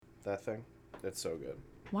That thing. It's so good.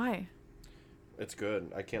 Why? It's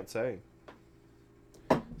good. I can't say.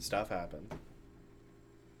 Stuff happened.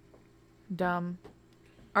 Dumb.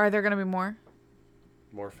 Are there going to be more?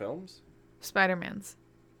 More films? Spider-Mans.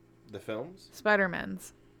 The films?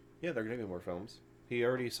 Spider-Mans. Yeah, there are going to be more films. He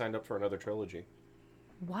already signed up for another trilogy.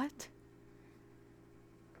 What?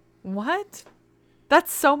 What?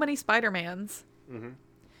 That's so many Spider-Mans. Mm-hmm.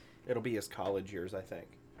 It'll be his college years, I think.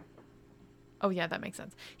 Oh, yeah, that makes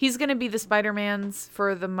sense. He's going to be the Spider-Mans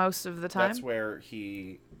for the most of the time? That's where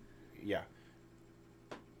he... Yeah.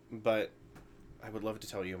 But I would love to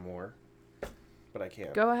tell you more, but I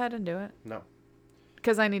can't. Go ahead and do it. No.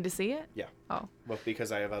 Because I need to see it? Yeah. Oh. Well,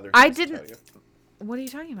 because I have other I things to didn't... tell you. What are you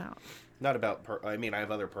talking about? Not about... I mean, I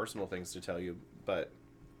have other personal things to tell you, but...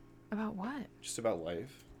 About what? Just about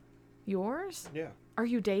life. Yours? Yeah. Are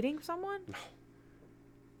you dating someone?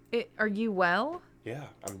 No. Are you well? Yeah,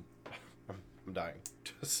 I'm dying.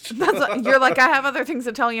 Just You're like, I have other things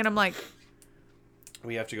to tell you, and I'm like...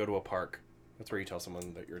 We have to go to a park. That's where you tell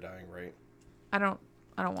someone that you're dying, right? I don't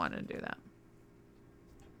want to do that.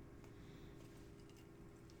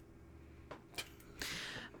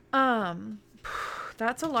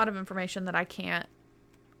 That's a lot of information that I can't...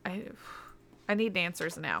 I need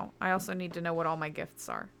answers now. I also need to know what all my gifts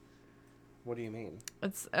are. What do you mean?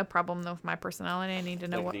 It's a problem though with my personality. I need to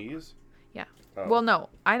know like what... these? Yeah. Oh. Well, no.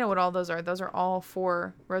 I know what all those are. Those are all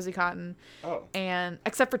for Rosie Cotton. Oh. And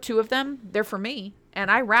except for 2 of them, they're for me. And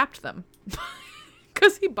I wrapped them.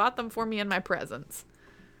 Because he bought them for me in my presents.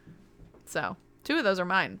 So, 2 of those are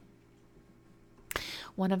mine.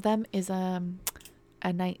 One of them is a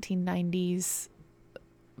 1990s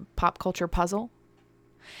pop culture puzzle.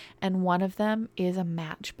 And one of them is a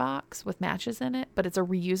matchbox with matches in it, but it's a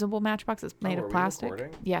reusable matchbox. It's made of plastic. We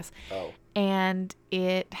recording? Yes. Oh. And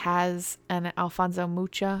it has an Alfonso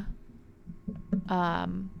Mucha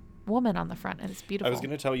woman on the front, and it's beautiful. I was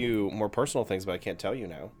going to tell you more personal things, but I can't tell you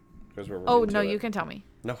now. Because we're Oh, no, you can tell me.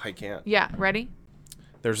 No, I can't. Yeah, ready?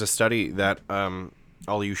 There's a study that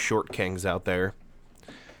all you short kings out there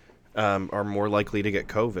are more likely to get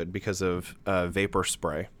COVID because of vapor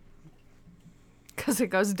spray. Because it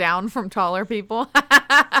goes down from taller people.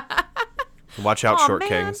 Watch out, Aw, short man.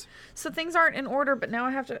 kings. So things aren't in order, but now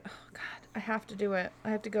I have to... Oh, God. I have to do it. I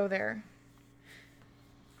have to go there.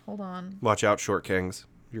 Hold on. Watch out, short kings.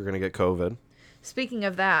 You're going to get COVID. Speaking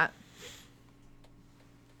of that...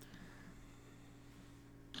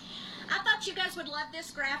 I thought you guys would love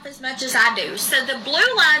this graph as much as I do. So the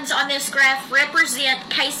blue lines on this graph represent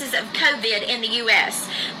cases of COVID in the U.S.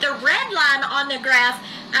 The red line on the graph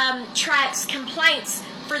tracks complaints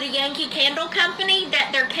for the Yankee Candle Company that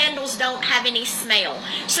their candles don't have any smell.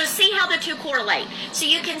 So see how the 2 correlate. So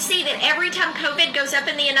you can see that every time COVID goes up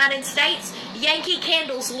in the United States, Yankee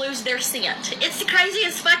candles lose their scent. It's the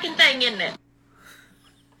craziest fucking thing, isn't it?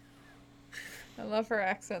 I love her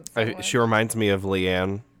accent so much. She reminds me of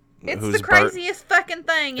Leanne. It's who's the craziest fucking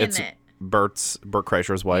thing, isn't it? Bert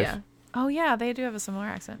Kreischer's wife. Yeah. Oh, yeah, they do have a similar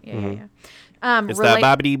accent. Yeah, Mm-hmm. yeah. It's that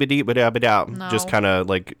ba-ba-dee-ba-dee-ba-da-ba-da. No. Just kind of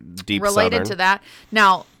like deep Related southern. to that.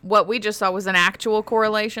 Now, what we just saw was an actual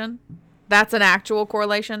correlation. That's an actual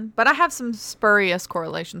correlation. But I have some spurious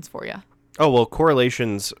correlations for you. Oh, well,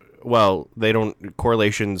 correlations... Well,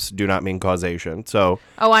 correlations do not mean causation. So,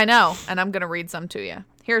 Oh, I know. And I'm going to read some to you.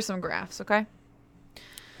 Here's some graphs, okay?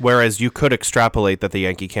 whereas you could extrapolate that the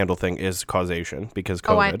Yankee Candle thing is causation because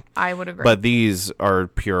COVID. Oh, I would agree. But these are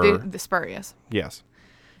pure... The spurious. Yes.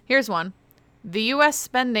 Here's one. The U.S.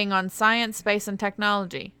 spending on science, space, and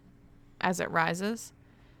technology. As it rises,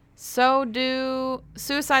 so do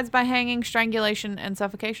suicides by hanging, strangulation, and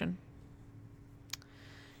suffocation.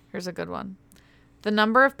 Here's a good one. The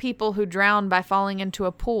number of people who drown by falling into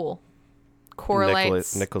a pool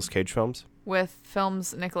correlates Nicolas Cage films? with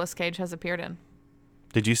films Nicolas Cage has appeared in.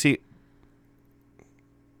 Did you see...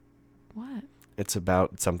 What? It's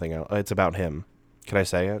about something else. It's about him. Can I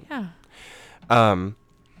say it? Yeah.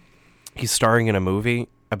 He's starring in a movie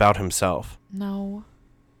about himself. No.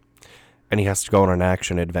 And he has to go on an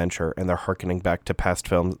action adventure, and they're hearkening back to past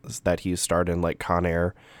films that he starred in, like Con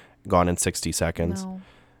Air, Gone in 60 Seconds. No.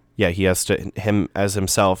 Yeah, him as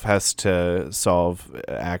himself has to solve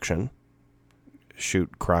action,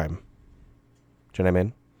 shoot crime. Do you know what I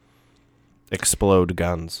mean? Explode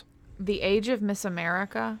guns. The age of Miss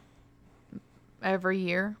America every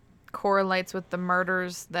year correlates with the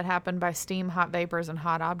murders that happen by steam, hot vapors, and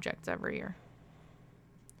hot objects every year.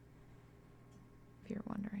 If you're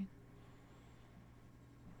wondering.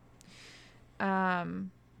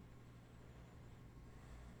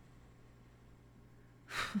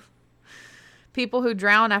 People who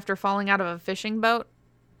drown after falling out of a fishing boat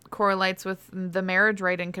correlates with the marriage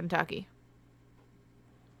rate in Kentucky.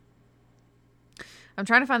 I'm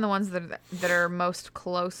trying to find the ones that are most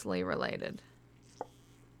closely related.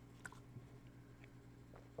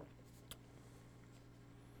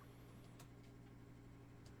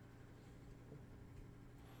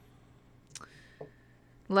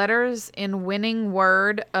 Letters in winning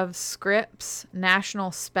word of Scripps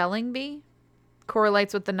National Spelling Bee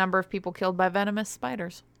correlates with the number of people killed by venomous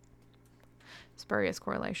spiders. Spurious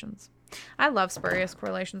correlations. I love spurious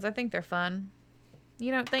correlations. I think they're fun.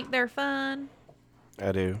 You don't think they're fun?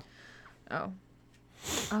 I do.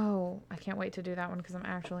 Oh, I can't wait to do that one because I'm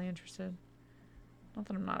actually interested. Not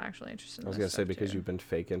that I'm not actually interested in I was this going to say, stuff, because too. you've been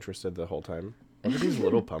fake interested the whole time. Look at these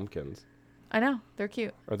little pumpkins. I know. They're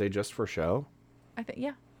cute. Are they just for show? I think,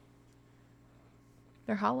 yeah.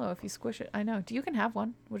 They're hollow if you squish it. I know. You can have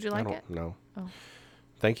one. Would you like it? No. Oh.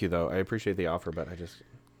 Thank you, though. I appreciate the offer, but I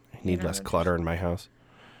need not less clutter in my house.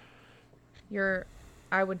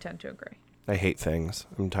 I would tend to agree. I hate things.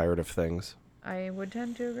 I'm tired of things. I would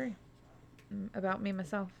tend to agree. About me,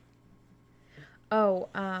 myself. Oh,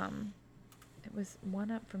 it was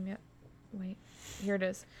one up from wait, here it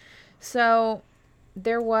is. So,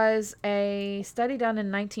 there was a study done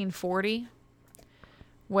in 1940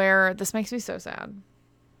 where, this makes me so sad.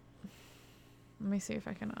 Let me see if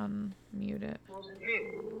I can unmute it.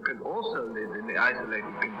 It could also live in the isolated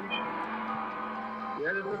condition.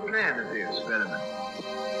 Here is the plan of the experiment.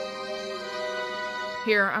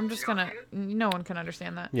 Here, I'm just gonna, no one can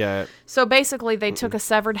understand that. Yeah. So basically, they took a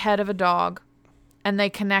severed head of a dog and they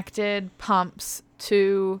connected pumps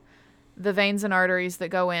to the veins and arteries that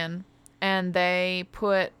go in. And they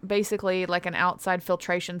put basically like an outside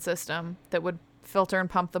filtration system that would filter and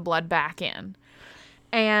pump the blood back in.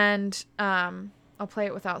 And I'll play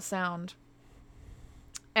it without sound.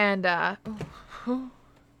 And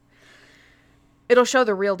it'll show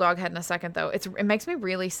the real dog head in a second, though. It makes me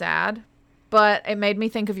really sad, but it made me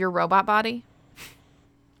think of your robot body.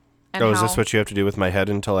 And is this what you have to do with my head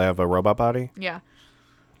until I have a robot body? Yeah.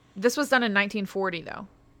 This was done in 1940, though.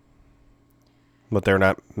 But they're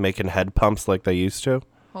not making head pumps like they used to?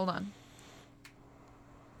 Hold on.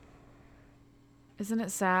 Isn't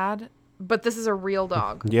it sad? But this is a real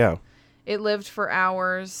dog. Yeah. It lived for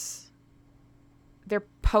hours. They're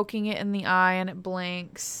poking it in the eye and it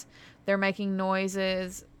blinks. They're making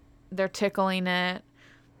noises. They're tickling it.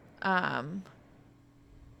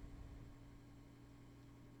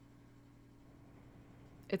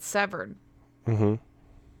 It's severed. Mm-hmm.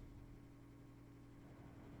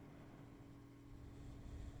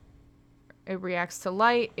 It reacts to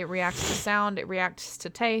light. It reacts to sound. It reacts to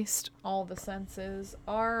taste. All the senses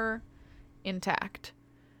are intact.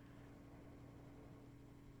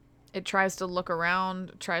 It tries to look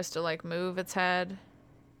around. Tries to like move its head.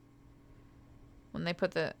 When they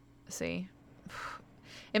put see.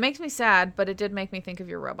 It makes me sad, but it did make me think of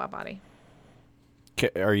your robot body.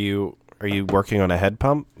 Are you working on a head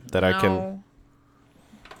pump that I can?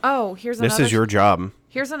 Oh, here's another. This is your job.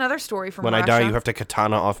 Here's another story from when Russia. I die, you have to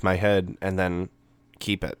katana off my head and then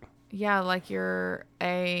keep it. Yeah, like you're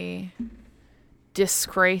a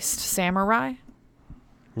disgraced samurai.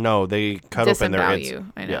 No, they cut open their heads.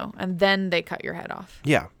 You, I know. Yeah. And then they cut your head off.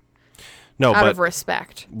 Yeah. No, out of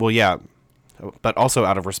respect. Well, yeah. But also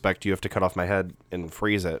out of respect, you have to cut off my head and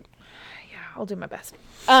freeze it. Yeah, I'll do my best.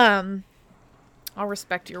 I'll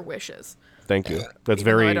respect your wishes. Thank you. That's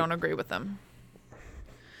Even though I don't agree with them.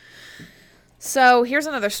 So here's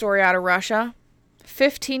another story out of Russia.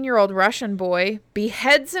 15-year-old Russian boy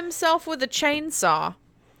beheads himself with a chainsaw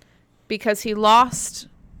because he lost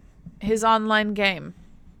his online game.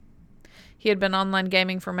 He had been online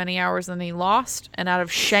gaming for many hours and he lost, and out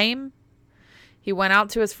of shame, he went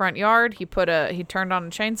out to his front yard, he turned on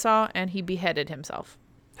a chainsaw and he beheaded himself.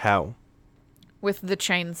 How? With the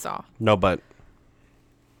chainsaw. No, but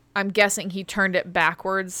I'm guessing he turned it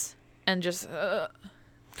backwards and just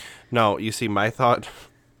No, you see, my thought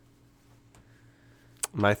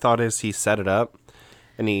is he set it up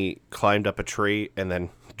and he climbed up a tree and then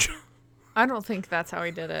I don't think that's how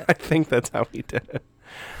he did it. I think that's how he did it.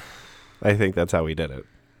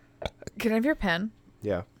 Can I have your pen?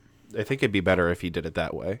 Yeah. I think it'd be better if he did it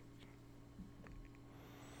that way.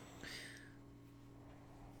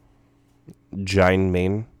 Giant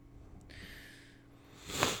Maine.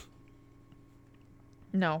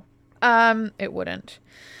 No. It wouldn't.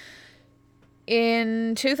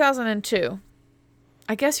 In 2002,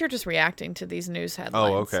 I guess you're just reacting to these news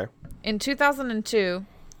headlines. Oh, okay. In 2002,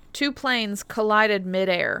 two planes collided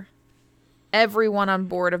midair. Everyone on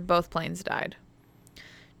board of both planes died.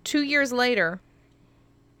 2 years later,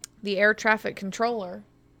 the air traffic controller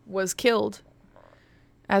was killed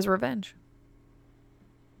as revenge.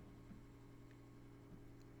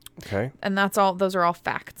 Okay. And that's all. Those are all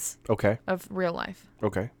facts Okay. of real life.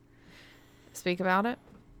 Okay. Speak about it.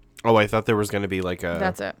 Oh, I thought there was going to be like a...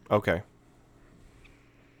 That's it. Okay.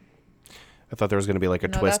 I thought there was going to be like a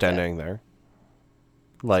No, twist that's it. ending there.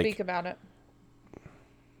 Like, Speak about it.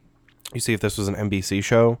 you see, if this was an NBC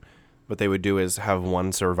show, what they would do is have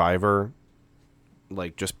one survivor,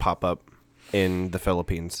 like, just pop up in the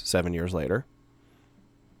Philippines 7 years later.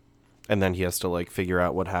 And then he has to, like, figure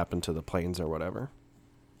out what happened to the planes or whatever.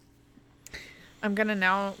 I'm going to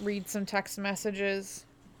now read some text messages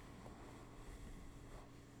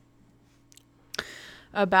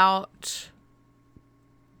about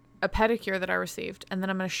a pedicure that I received. And then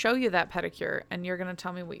I'm going to show you that pedicure, and you're going to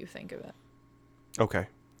tell me what you think of it. Okay.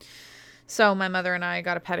 So my mother and I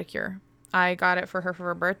got a pedicure. I got it for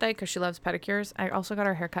her birthday because she loves pedicures. I also got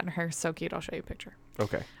her hair cut, and her hair is so cute. I'll show you a picture.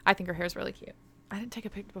 Okay. I think her hair is really cute. I didn't take a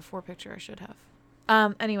before picture. I should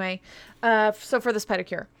have. Anyway, so for this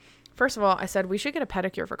pedicure, first of all, I said we should get a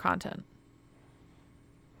pedicure for content.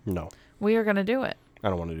 No. We are going to do it. I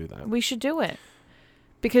don't want to do that. We should do it.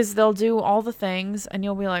 Because they'll do all the things, and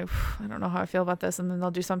you'll be like, I don't know how I feel about this. And then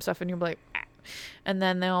they'll do some stuff, and you'll be like, ah. And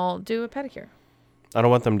then they'll do a pedicure. I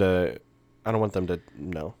don't want them to...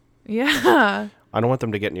 No. Yeah. I don't want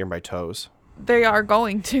them to get near my toes. They are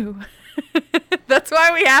going to. That's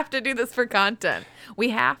why we have to do this for content. We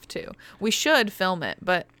have to. We should film it,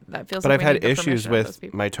 but that feels But like I've we had need the issues permission of those with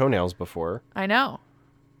people. my toenails before. I know.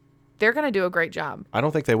 They're going to do a great job. I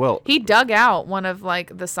don't think they will. He dug out one of,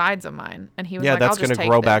 like, the sides of mine, and he was Yeah, like, that's I'll just going to take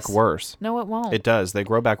grow this. back worse. No, it won't. It does. They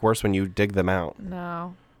grow back worse when you dig them out.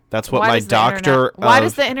 No. That's what Why my does the doctor... Why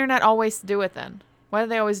does the internet always do it then? Why do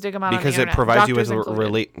they always dig them out Because on the it internet? provides you with Doctors included.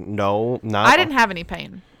 relief. No, not... I didn't have any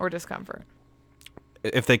pain or discomfort.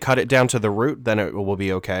 If they cut it down to the root, then it will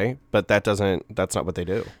be okay. But that's not what they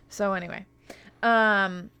do. So anyway,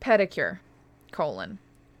 pedicure, :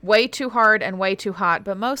 way too hard and way too hot,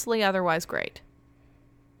 but mostly otherwise great.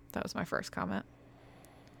 That was my first comment.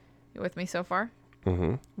 You with me so far?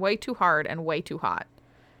 Mm-hmm. Way too hard and way too hot,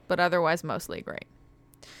 but otherwise mostly great.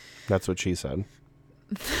 That's what she said.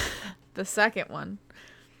 The second one.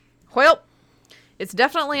 Well, it's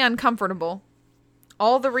definitely uncomfortable.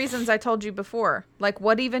 All the reasons I told you before. Like,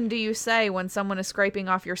 what even do you say when someone is scraping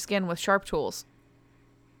off your skin with sharp tools?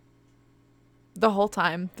 The whole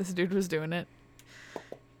time this dude was doing it,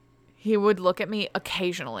 he would look at me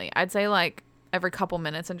occasionally. I'd say, like, every couple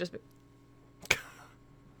minutes and just be...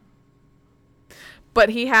 But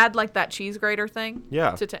he had, like, that cheese grater thing.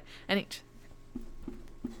 Yeah. And he...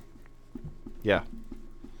 Yeah.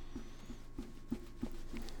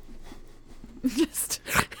 Just,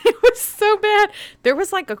 it was so bad. There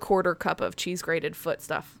was like a quarter cup of cheese grated foot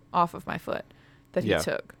stuff off of my foot that he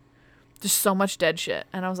took. Just so much dead shit.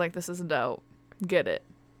 And I was like, this is dope. Get it.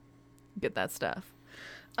 Get that stuff.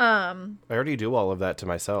 I already do all of that to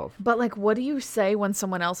myself. But like, what do you say when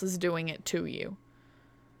someone else is doing it to you?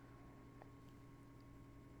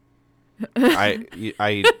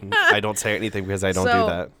 I don't say anything because I don't do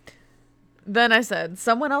that. Then I said,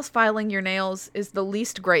 someone else filing your nails is the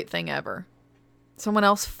least great thing ever. Someone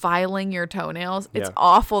else filing your toenails. It's Yeah.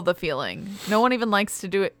 awful, the feeling. No one even likes to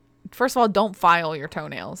do it. First of all, don't file your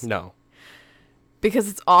toenails. No. Because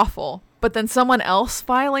it's awful. But then someone else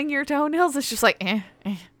filing your toenails, it's just like,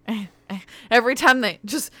 every time they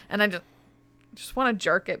just, and I just want to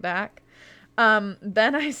jerk it back.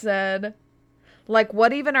 Then I said, like,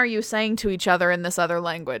 what even are you saying to each other in this other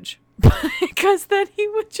language? Because then he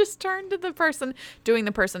would just turn to the person doing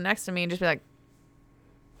the person next to me and just be like,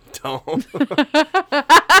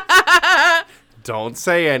 Don't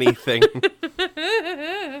say anything.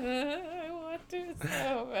 I want to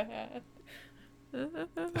so bad.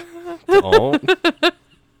 Don't.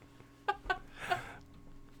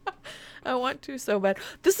 I want to so bad.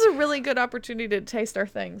 This is a really good opportunity to taste our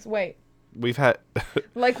things. Wait. We've had...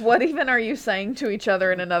 Like, what even are you saying to each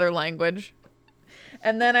other in another language?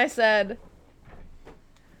 And then I said...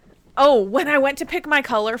 Oh, when I went to pick my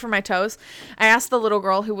color for my toes, I asked the little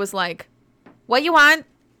girl who was like, what you want?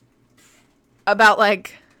 About,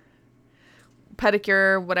 like,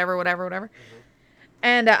 pedicure, whatever. Mm-hmm.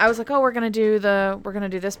 And I was like, oh, we're going to do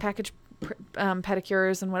this package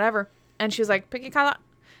pedicures and whatever. And she was like, pick your color.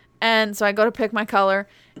 And so I go to pick my color,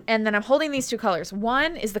 and then I'm holding these two colors.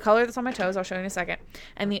 One is the color that's on my toes. I'll show you in a second.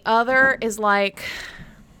 And the other is like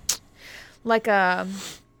a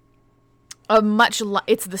much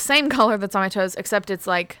it's the same color that's on my toes, except it's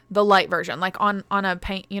like the light version, like on a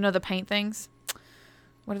paint, you know, the paint things.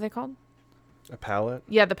 What are they called? A palette?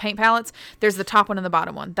 Yeah, the paint palettes. There's the top one and the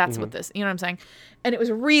bottom one. That's what this, you know what I'm saying? And it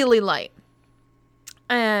was really light.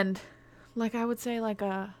 And like I would say like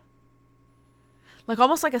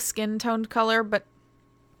almost like a skin toned color, but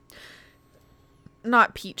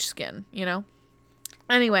not peach skin, you know?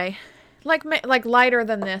 Anyway, like lighter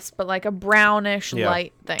than this, but like a brownish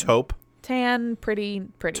light thing. Taupe. Tan, pretty.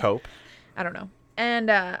 Taupe. I don't know.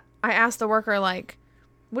 And I asked the worker, like,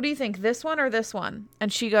 what do you think, this one or this one?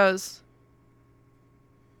 And she goes,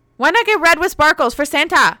 why not get red with sparkles for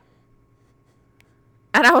Santa?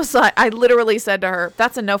 And I was like, I literally said to her,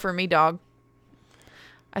 that's a no for me, dog.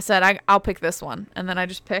 I said, I'll pick this one. And then I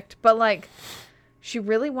just picked. But, like, she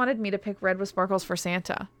really wanted me to pick red with sparkles for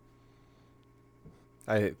Santa.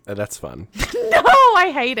 That's fun. No,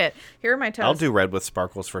 I hate it. Here are my toes. I'll do red with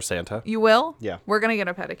sparkles for Santa. You will? Yeah. We're going to get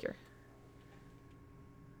a pedicure.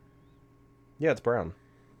 Yeah, it's brown.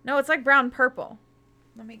 No, it's like brown purple.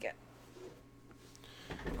 Let me get...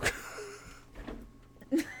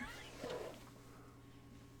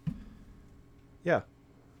 Yeah.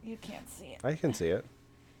 You can't see it. I can see it.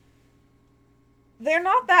 They're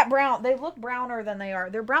not that brown. They look browner than they are.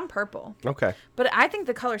 They're brown purple. Okay. But I think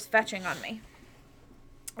the color's fetching on me.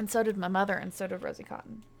 And so did my mother, and so did Rosie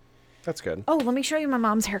Cotton. That's good. Oh, let me show you my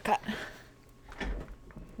mom's haircut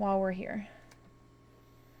while we're here.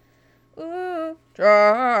 Ooh,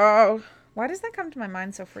 child. Why does that come to my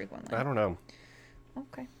mind so frequently? I don't know.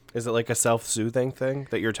 Okay. Is it like a self-soothing thing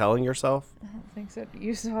that you're telling yourself? I don't think so.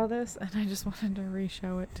 You saw this, and I just wanted to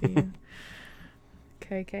re-show it to you.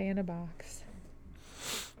 KK in a box.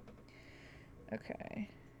 Okay.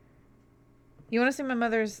 You want to see my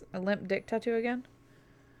mother's limp dick tattoo again?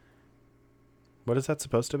 What is that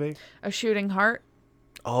supposed to be? A shooting heart.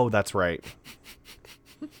 Oh, that's right.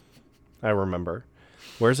 I remember.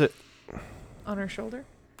 Where's it? On her shoulder.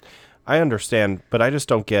 I understand, but I just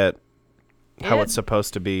don't get how Yeah. it's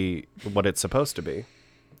supposed to be what it's supposed to be.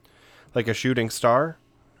 Like a shooting star?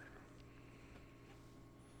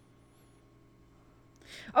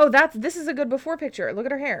 Oh, this is a good before picture. Look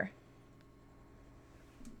at her hair.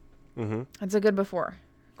 Mm-hmm. That's a good before.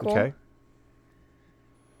 Cool. Okay.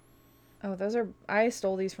 Oh, I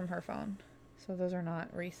stole these from her phone. So those are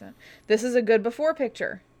not recent. This is a good before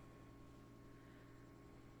picture.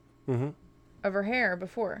 Mm-hmm. Of her hair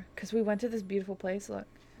before. Because we went to this beautiful place. Look.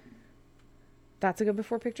 That's a good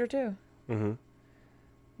before picture too. Mm-hmm.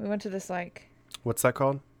 We went to this, like... What's that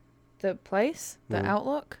called? The place? The Mhm.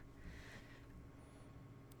 Outlook?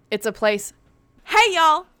 It's a place. Hey,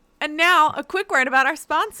 y'all! And now, a quick word about our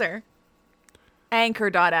sponsor.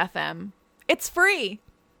 Anchor.fm. It's free.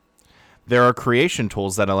 There are creation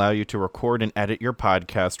tools that allow you to record and edit your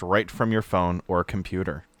podcast right from your phone or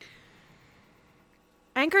computer.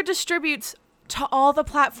 Anchor distributes to all the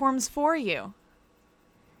platforms for you.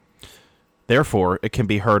 Therefore, it can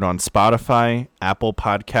be heard on Spotify, Apple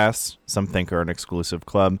Podcasts, some think are an exclusive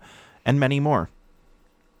club, and many more.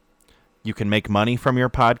 You can make money from your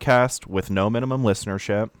podcast with no minimum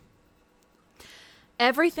listenership.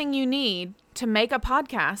 Everything you need to make a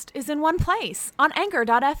podcast is in one place on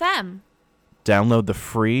Anchor.fm. Download the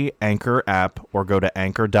free Anchor app or go to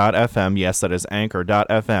Anchor.fm, yes, that is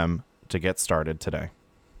Anchor.fm, to get started today.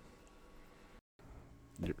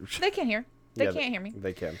 They can't hear. They Yeah, can't hear me.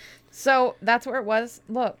 They can. So that's where it was.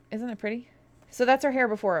 Look, isn't it pretty? So that's her hair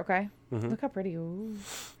before, okay? Mhm. Look how pretty. Ooh.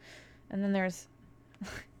 And then there's...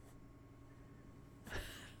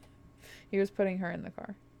 He was putting her in the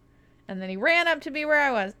car. And then he ran up to be where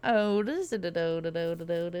I was. Oh,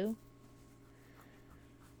 do-do-do-do-do-do-do.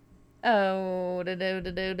 Oh,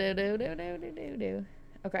 do-do-do-do-do-do-do-do-do-do.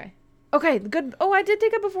 Okay. Okay, good. Oh, I did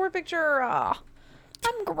take a before picture. Ah,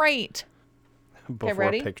 I'm great. Before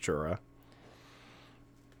ready? picture.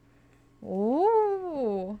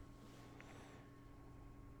 Ooh.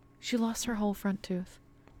 She lost her whole front tooth.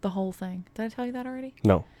 The whole thing. Did I tell you that already?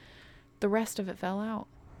 No. The rest of it fell out.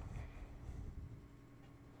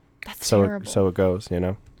 That's So terrible. so it goes, you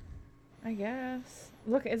know. I guess.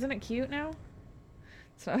 Look, isn't it cute now?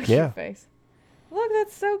 It's not a Yeah. cute face. Look,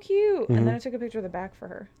 that's so cute. And then Mhm. I took a picture of the back for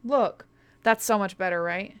her. Look. That's so much better,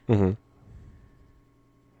 right? Mm-hmm.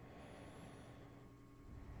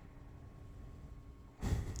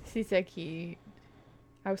 She's so cute.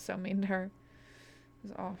 I was so mean to her. It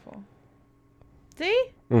was awful. See?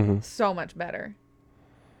 Mm-hmm. So much better.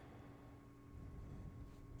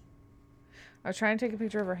 I was trying to take a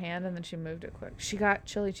picture of her hand and then she moved it quick. She got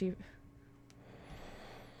chili cheese.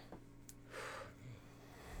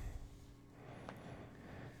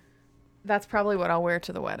 That's probably what I'll wear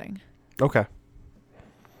to the wedding. Okay.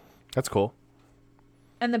 That's cool.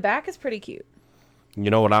 And the back is pretty cute.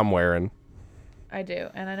 You know what I'm wearing? I do.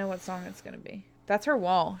 And I know what song it's going to be. That's her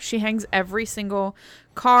wall. She hangs every single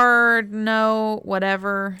card, note,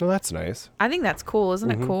 whatever. Well, that's nice. I think that's cool.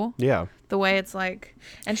 Isn't it cool? Yeah. The way it's like,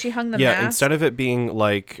 and she hung the Yeah, mask. instead of it being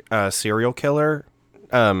like a serial killer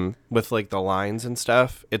with like the lines and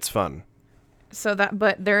stuff, it's fun. So that,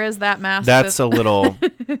 but there is that mask. That's a little,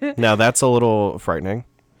 now that's a little frightening.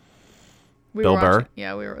 we Bill were Burr? watching-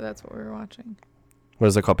 Yeah, that's what we were watching. What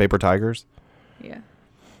is it called? Paper Tigers? Yeah.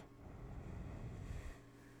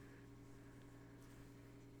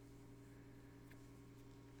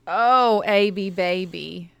 Oh, AB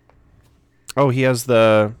baby. Oh, he has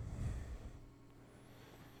the,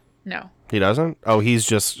 No. he doesn't? Oh, he's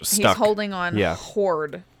just stuck. He's holding on Yeah.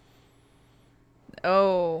 Horde.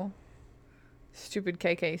 Oh. Stupid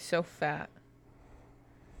KK, so fat.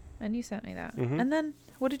 And you sent me that. Mm-hmm. And then,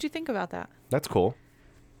 what did you think about that? That's cool.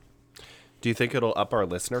 Do you think it'll up our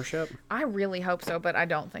listenership? I really hope so, but I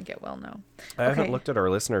don't think it will, no. I haven't Okay. looked at our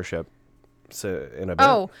listenership in a bit.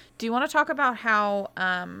 Oh, do you want to talk about how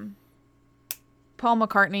Paul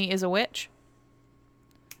McCartney is a witch?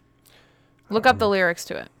 Look up the lyrics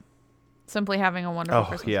to it. Simply having a wonderful Oh,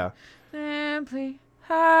 Christmas yeah. time. Simply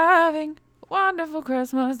having a wonderful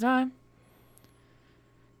Christmas time.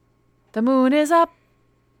 The moon is up.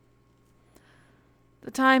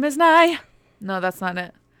 The time is nigh. No, that's not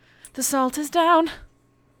it. The salt is down.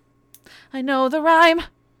 I know the rhyme.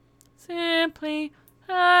 Simply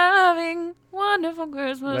having wonderful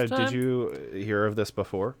Christmas time. Did you hear of this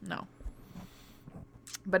before? No.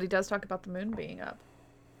 But he does talk about the moon being up.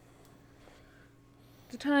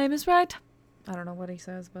 The time is right. I don't know what he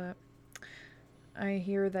says, but I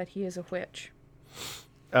hear that he is a witch.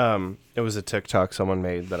 It was a TikTok someone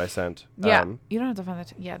made that I sent. Yeah. You don't have to find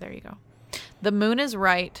that. Yeah, there you go. The moon is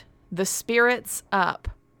right. The spirit's up.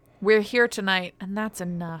 We're here tonight, and that's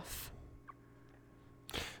enough.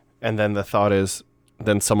 And then the thought is,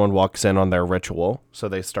 then someone walks in on their ritual, so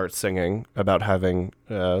they start singing about having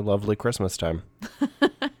a lovely Christmas time.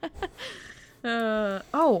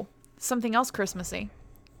 Oh, something else Christmassy.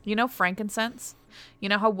 You know frankincense? You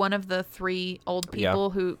know how one of the 3 old Yeah.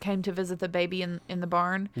 people who came to visit the baby in the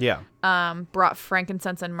barn Yeah. brought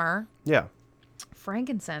frankincense and myrrh? Yeah.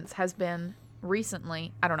 Frankincense has been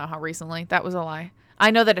recently, I don't know how recently, that was a lie.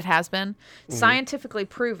 I know that it has been scientifically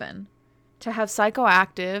proven to have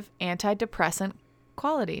psychoactive antidepressant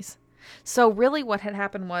qualities. So really what had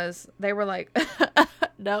happened was they were like,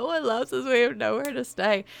 no one loves us, we have nowhere to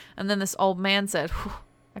stay. And then this old man said, "Whew,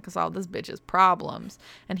 I can solve this bitch's problems."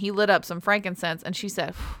 And he lit up some frankincense and she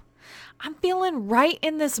said, "Whew, I'm feeling right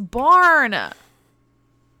in this barn." And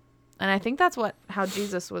I think that's how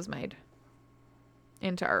Jesus was made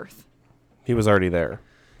into earth. He was already there.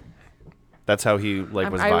 That's how he was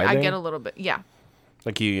vibing. I get a little bit, yeah.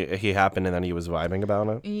 Like he happened and then he was vibing about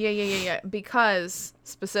it. Yeah. Because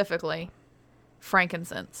specifically,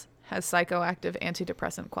 frankincense has psychoactive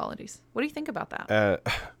antidepressant qualities. What do you think about that?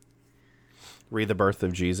 Read the birth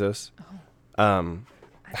of Jesus.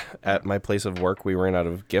 At my place of work, we ran out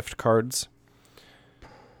of gift cards,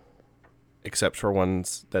 except for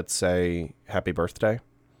ones that say "Happy Birthday,"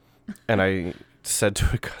 and I said to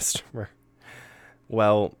a customer,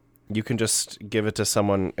 "Well, you can just give it to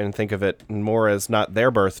someone and think of it more as not their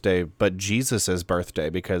birthday, but Jesus's birthday,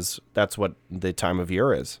 because that's what the time of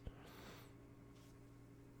year is."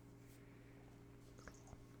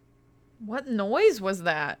 What noise was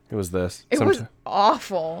that? It was this. It was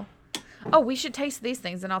awful. Oh, we should taste these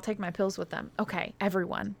things and I'll take my pills with them. Okay,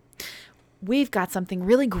 everyone. We've got something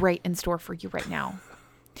really great in store for you right now.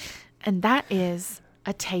 And that is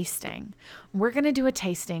a tasting. We're going to do a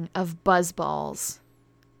tasting of BuzzBalls.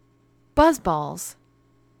 BuzzBalls.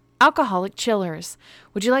 Alcoholic chillers.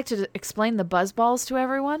 Would you like to explain the BuzzBalls to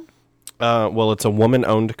everyone? Well, it's a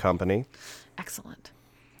woman-owned company. Excellent.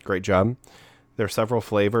 Great job. There are several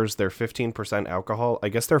flavors. They're 15% alcohol. I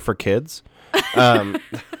guess they're for kids.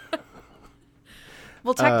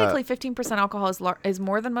 Well, technically, 15% alcohol is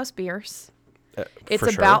more than most beers. It's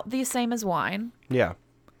for sure. about the same as wine. Yeah.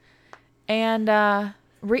 And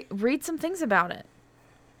read some things about it.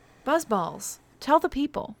 BuzzBalls. Tell the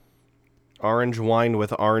people. Orange wine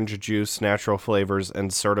with orange juice, natural flavors,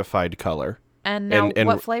 and certified color. And now, And-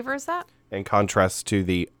 what flavor is that? In contrast to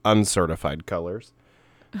the uncertified colors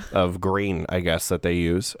of green, I guess, that they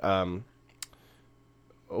use.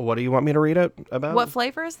 What do you want me to read it about? What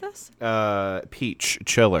flavor is this? Peach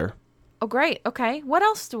chiller. Oh, great. Okay. What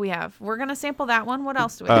else do we have? We're going to sample that one. What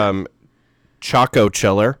else do we have? Choco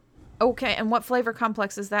chiller. Okay. And what flavor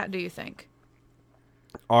complex is that, do you think?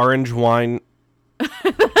 Orange wine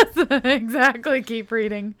Exactly. Keep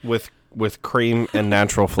reading. with with cream and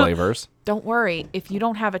natural flavors. Don't worry. If you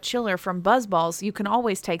don't have a chiller from BuzzBalls, you can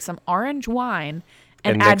always take some orange wine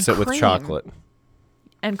and mix add it with cream chocolate.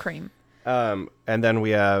 and cream. And then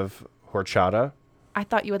we have horchata. I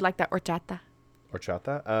thought you would like that horchata.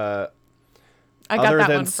 Horchata. I got Other that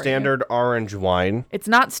than one for standard orange wine, you. It's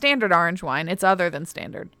not standard orange wine. It's other than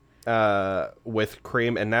standard. with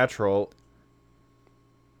cream and natural.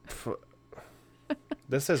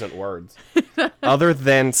 This isn't words. Other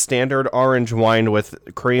than standard orange wine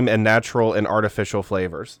with cream and natural and artificial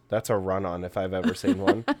flavors. That's a run-on if I've ever seen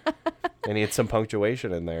one. I need some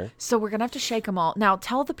punctuation in there. So we're going to have to shake them all. Now,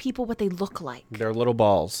 tell the people what they look like. They're little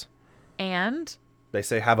balls. And? They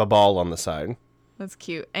say have a ball on the side. That's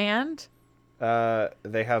cute. And?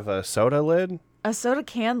 They have a soda lid. A soda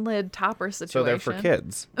can lid topper situation. So they're for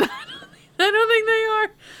kids. I don't think they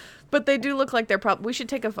are. But they do look like they're probably... We should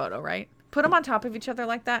take a photo, right? Put them on top of each other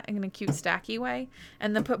like that in a cute stacky way.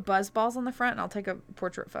 And then put BuzzBalls on the front and I'll take a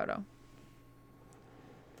portrait photo.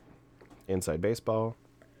 Inside baseball.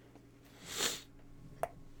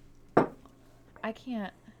 I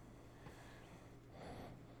can't...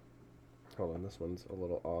 Hold on, this one's a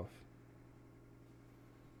little off.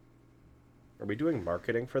 Are we doing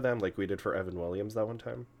marketing for them like we did for Evan Williams that one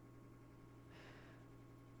time?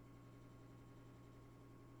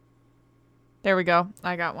 There we go.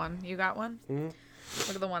 I got one. You got one? Mm-hmm.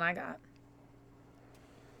 Look at the one I got.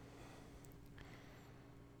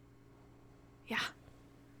 Yeah.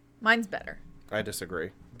 Mine's better. I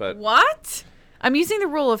disagree, but What? I'm using the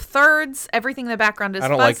rule of thirds. Everything in the background is I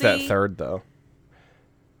don't fuzzy. like that third though.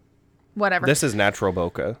 Whatever. This is natural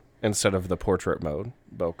bokeh instead of the portrait mode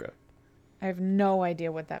bokeh. I have no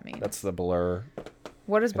idea what that means. That's the blur.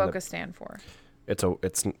 What does the- bokeh stand for? It's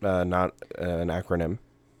not an acronym.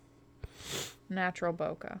 Natural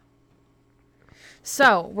bokeh.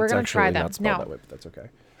 So we're It's gonna try actually them not spelled now. that way, but that's okay.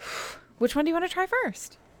 Which one do you want to try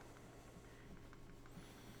first?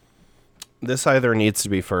 This either needs to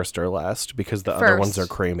be first or last because the other ones are First.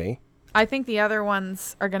 creamy. I think the other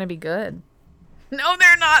ones are gonna be good. No,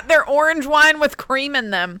 they're not. They're orange wine with cream in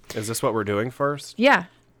them. Is this what we're doing first? Yeah.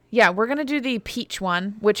 Yeah, we're going to do the peach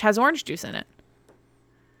one, which has orange juice in it.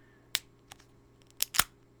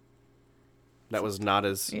 That was not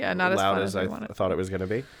as not as loud fun as as we I wanted. thought it was going to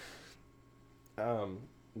be. Do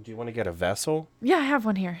you want to get a vessel? Yeah, I have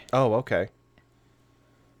one here. Oh, okay.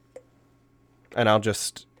 And I'll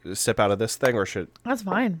just sip out of this thing, or should... That's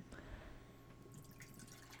fine.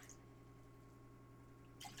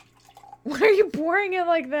 Why are you pouring it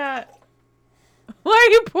like that? Why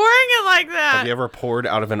are you pouring it like that? Have you ever poured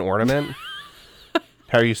out of an ornament?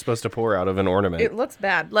 How are you supposed to pour out of an ornament? It looks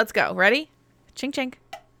bad. Let's go. Ready? Chink chink.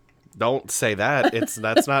 Don't say that.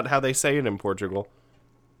 That's not how they say it in Portugal.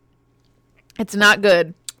 It's not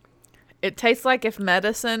good. It tastes like if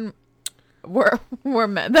medicine were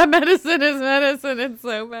that medicine is medicine. It's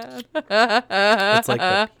so bad. It's like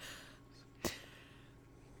the,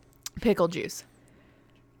 Pickle juice.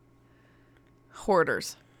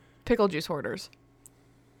 Hoarders. Pickle juice hoarders.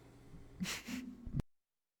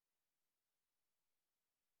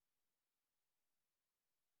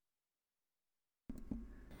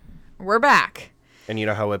 We're back. and you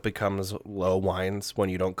know how it becomes low wines when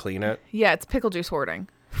you don't clean it? Yeah, it's pickle juice hoarding.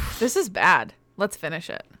 This is bad. Let's finish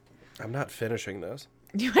it. I'm not finishing this.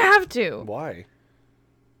 You have to. Why?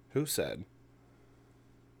 Who said?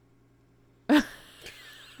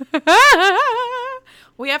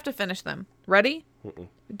 We have to finish them. Ready?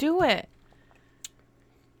 Do it.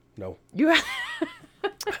 No. You have,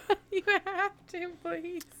 you have to,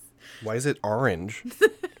 please. Why is it orange?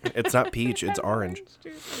 It's not peach, it's orange.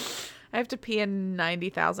 I have to pee a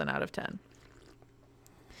 90,000 out of 10.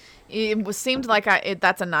 Seemed like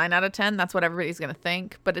that's a 9 out of 10. That's what everybody's going to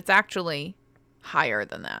think. But it's actually higher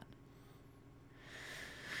than that.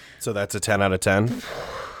 So that's a 10 out of 10?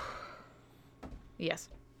 Yes.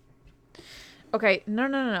 Okay.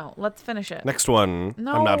 No. Let's finish it. Next one.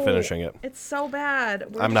 No. I'm not finishing it. It's so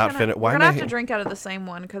bad. I'm not We're why going to am I have to drink out of the same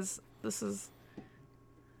one because this is...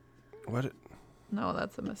 What? No,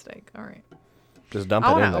 that's a mistake. All right. Just dump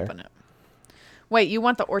I it want in to there. open it. Wait, you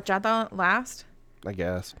want the horchata last? I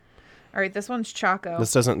guess. All right, this one's Choco.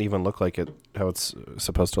 This doesn't even look like it how it's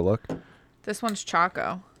supposed to look. This one's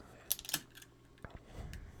Choco.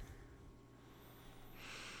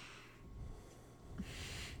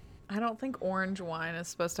 I don't think orange wine is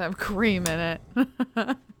supposed to have cream in it.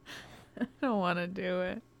 I don't want to do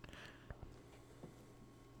it.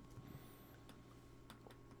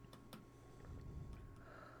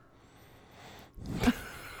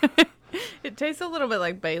 It tastes a little bit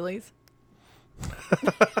like Bailey's.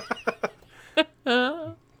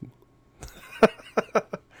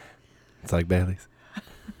 It's like Bailey's.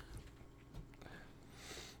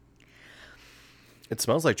 It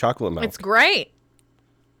smells like chocolate milk. It's great.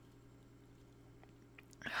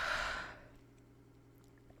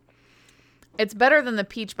 It's better than the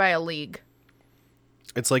peach by a league.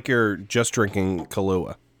 It's like you're just drinking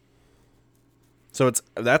Kahlua. So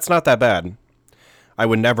that's not that bad. I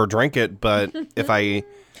would never drink it, but if I You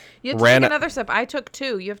have to ran take another sip. I took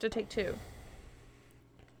 2. You have to take 2.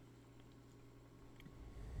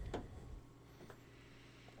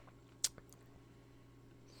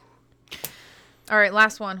 All right,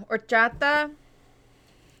 last one. Horchata.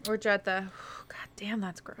 God damn,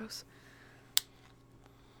 that's gross.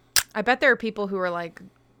 I bet there are people who are like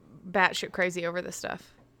batshit crazy over this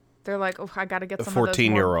stuff. They're like, oh, I gotta get some of those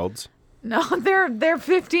 14-year-olds. No, they're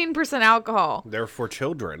 15% alcohol. They're for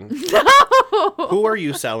children. No. Who are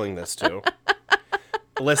you selling this to?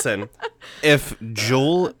 Listen, if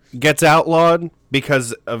Juul gets outlawed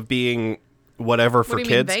because of being whatever for What do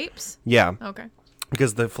you kids, mean, vapes? yeah, Okay.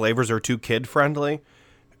 because the flavors are too kid friendly.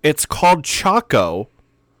 It's called Choco.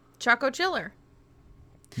 Choco Chiller.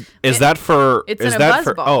 Is that for? It's is in a that buzz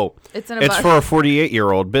for? ball. Oh, It's in a it's buzz. for a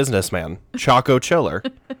 48-year-old businessman. Choco Chiller.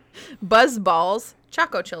 Buzz Balls.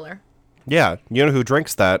 Choco Chiller. Yeah, you know who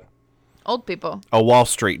drinks that? Old people. A Wall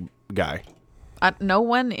Street guy. No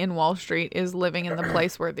one in Wall Street is living in the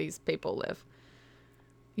place where these people live.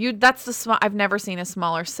 That's the I've never seen a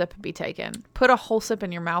smaller sip be taken. Put a whole sip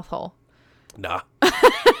in your mouth hole. Nah. What's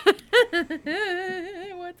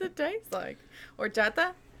it taste like?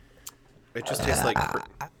 Horchata? It just tastes like.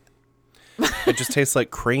 It just tastes like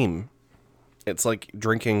cream. It's like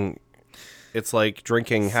drinking. It's like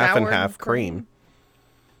drinking half and Sour half cream.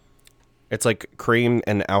 It's like cream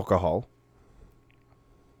and alcohol.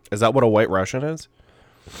 Is that what a White Russian is?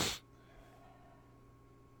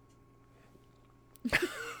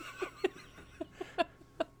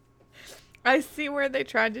 I see where they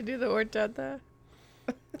tried to do the horchata.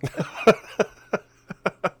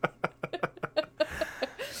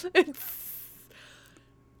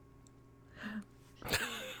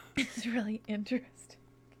 It's really interesting.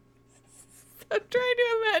 I'm trying to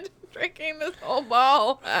imagine drinking this whole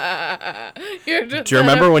ball. You're just Do you at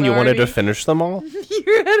remember a when you wanted to party. finish them all?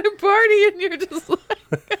 You're at a party and you're just like...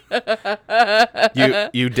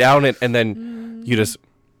 You down it and then you just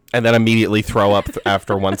and then immediately throw up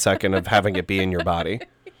after 1 second of having it be in your body.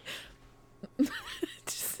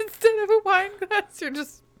 Just instead of a wine glass, you're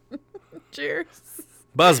just... Cheers.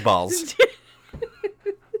 Buzzballs.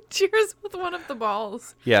 Cheers with one of the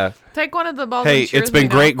balls. Yeah. Take one of the balls. Hey, and cheers it's been me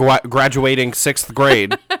now. great graduating 6th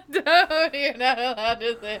grade. No, you're not allowed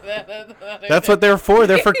to say that. That's what they're for.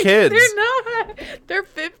 They're for kids. They're not. They're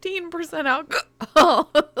 15%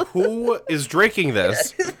 alcohol. Who is drinking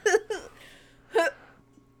this?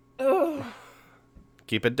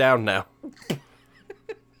 Keep it down now.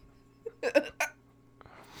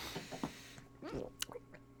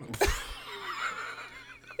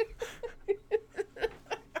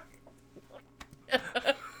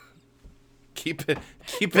 Keep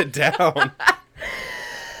it down.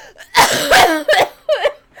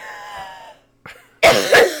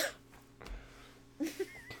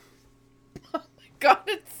 God,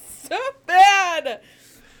 it's so bad.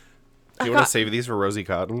 You want to save these for Rosie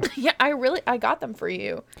Cotton? Yeah, I got them for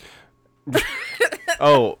you.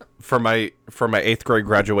 Oh, for my 8th grade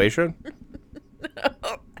graduation?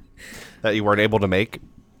 No. That you weren't able to make?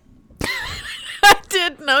 I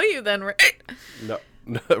did know you then, right? No.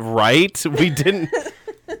 Right? We didn't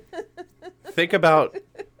think about.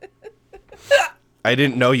 I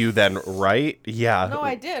didn't know you then, right? Yeah. No,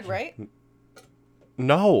 I did, right?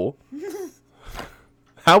 No.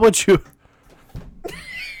 How would you?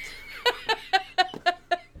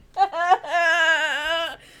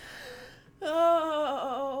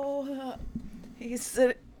 Oh, he's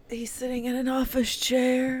sitting in an office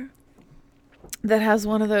chair that has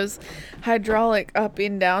one of those hydraulic up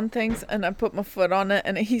and down things, and I put my foot on it,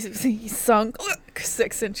 and he sunk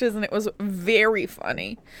 6 inches, and it was very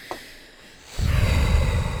funny.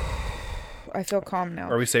 I feel calm now.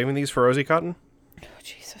 Are we saving these for Rosie Cotton? Oh,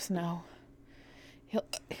 Jesus, no.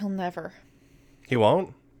 He'll never. He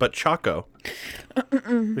won't. But Choco.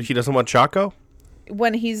 He doesn't want Choco?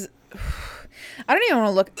 When he's... I don't even want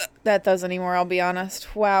to look at those anymore, I'll be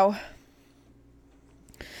honest. Wow.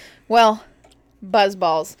 Well,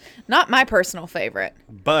 Buzzballs. Not my personal favorite.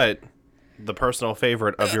 But the personal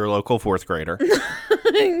favorite of your local 4th grader.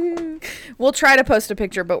 We'll try to post a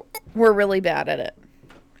picture, but we're really bad at it.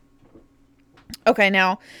 Okay,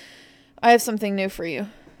 now, I have something new for you.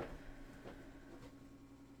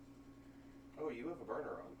 Oh, you have a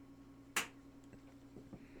burner on.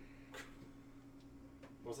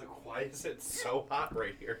 I was like, why Why is it so hot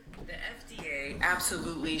right here? The FDA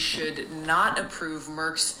absolutely should not approve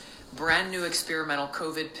Merck's brand new experimental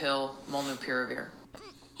COVID pill, Molnupiravir.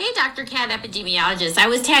 Hey, Dr. Cat epidemiologist. I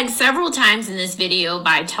was tagged several times in this video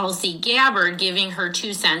by Tulsi Gabbard giving her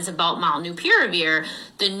 2 cents about Molnupiravir,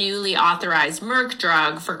 the newly authorized Merck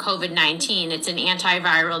drug for COVID-19. It's an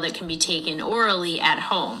antiviral that can be taken orally at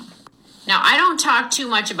home. Now, I don't talk too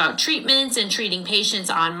much about treatments and treating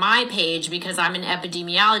patients on my page because I'm an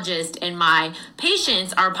epidemiologist and my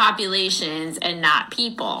patients are populations and not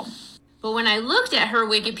people. But when I looked at her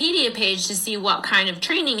Wikipedia page to see what kind of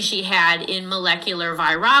training she had in molecular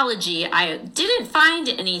virology, I didn't find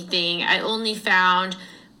anything. I only found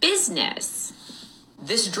business.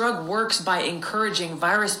 This drug works by encouraging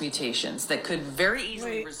virus mutations that could very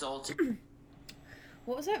easily result.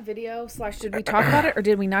 What was that video / did we talk about it or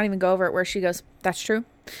did we not even go over it where she goes, that's true?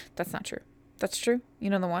 That's not true. That's true. You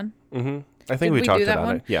know the one? Mm-hmm. I think we talked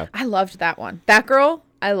about it. Yeah. I loved that one. That girl,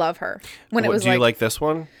 I love her. When it was do you like this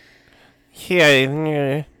one?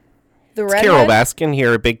 Yeah. The It's redhead. Carol Baskin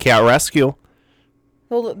here at Big Cat Rescue.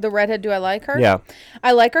 The redhead, do I like her? Yeah.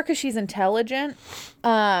 I like her because she's intelligent.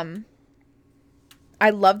 I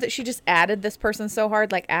love that she just added this person so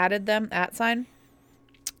hard, like added them, @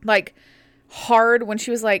 like hard when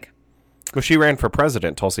she was like, Well, she ran for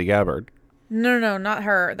president, Tulsi Gabbard. no, not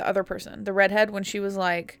her, the other person, the redhead, when she was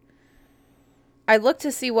like, I looked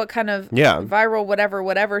to see what kind of viral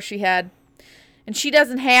whatever she had, and she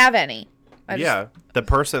doesn't have any. The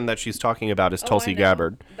person that she's talking about is Tulsi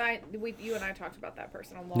Gabbard. You and I talked about that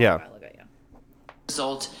person a long while ago, yeah.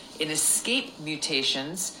 Result in escape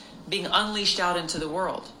mutations being unleashed out into the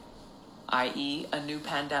world, i.e. a new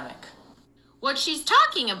pandemic. What she's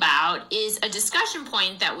talking about is a discussion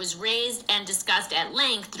point that was raised and discussed at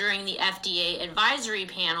length during the FDA advisory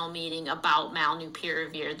panel meeting about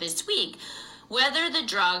Molnupiravir this week. Whether the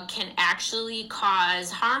drug can actually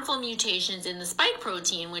cause harmful mutations in the spike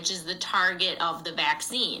protein, which is the target of the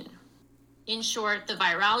vaccine. In short, the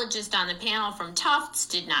virologist on the panel from Tufts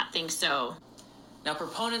did not think so. Now,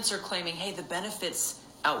 proponents are claiming, hey, the benefits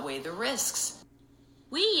outweigh the risks.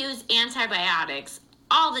 We use antibiotics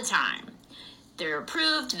all the time. They're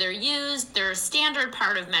approved, they're used, they're a standard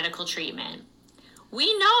part of medical treatment.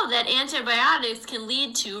 We know that antibiotics can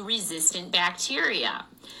lead to resistant bacteria,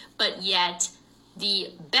 but yet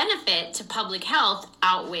the benefit to public health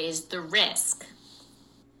outweighs the risk.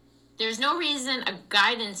 There's no reason a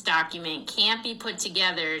guidance document can't be put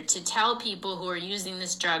together to tell people who are using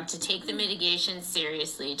this drug to take the mitigation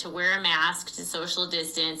seriously, to wear a mask, to social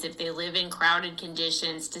distance, if they live in crowded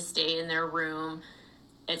conditions, to stay in their room,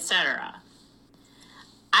 etc.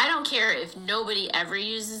 I don't care if nobody ever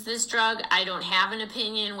uses this drug. I don't have an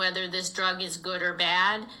opinion whether this drug is good or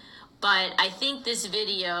bad. But I think this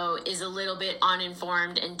video is a little bit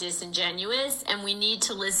uninformed and disingenuous, and we need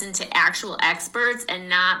to listen to actual experts and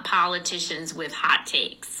not politicians with hot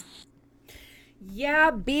takes. Yeah,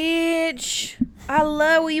 bitch. I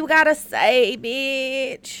love what you gotta say,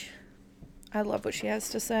 bitch. I love what she has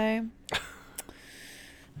to say.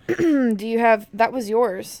 Do you have... That was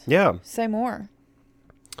yours. Yeah. Say more.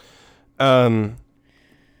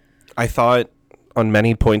 I thought on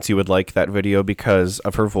many points you would like that video because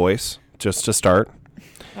of her voice, just to start.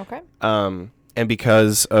 Okay. And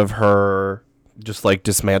because of her just like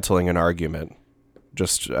dismantling an argument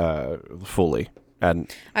just fully.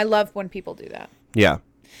 And I love when people do that. yeah.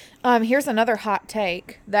 Here's another hot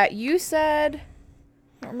take that you said.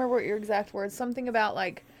 I don't remember what your exact words. Something about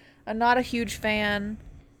like, I'm not a huge fan,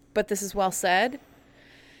 but this is well said.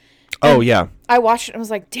 Oh, And yeah. I watched it and was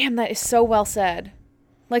like, damn, that is so well said.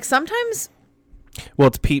 Like sometimes Well,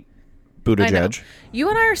 it's Pete I know. Buttigieg. You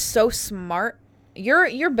and I are so smart.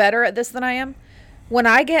 You're better at this than I am. When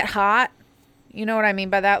I get hot, you know what I mean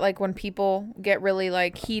by that? Like when people get really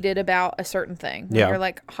like heated about a certain thing. When Yeah. you're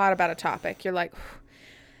like hot about a topic. You're like,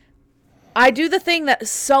 I do the thing that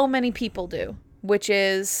so many people do, which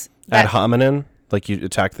is Ad that, hominem, like you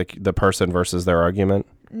attack the person versus their argument.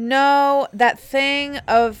 no, that thing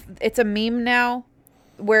of, it's a meme now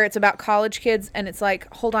where it's about college kids and it's like,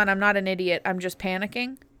 hold on, I'm not an idiot. I'm just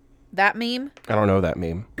panicking. That meme. I don't know that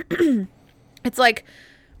meme. It's like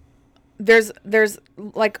there's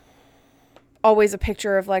like always a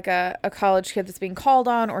picture of like a college kid that's being called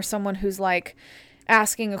on, or someone who's like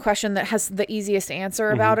asking a question that has the easiest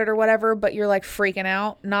answer about it or whatever, but you're like freaking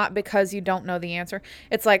out, not because you don't know the answer.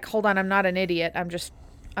 It's like, hold on, I'm not an idiot. I'm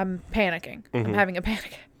panicking. I'm having a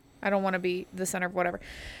panic. I don't want to be the center of whatever.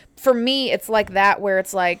 For me, it's like that, where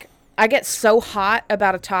it's like I get so hot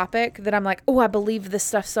about a topic that I'm like, oh, I believe this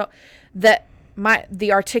stuff, so that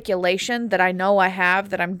the articulation that I know I have,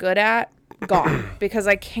 that I'm good at, gone because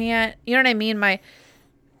I can't, you know what I mean?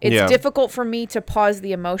 It's Yeah. difficult for me to pause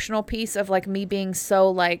the emotional piece of like me being so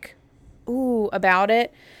like, ooh, about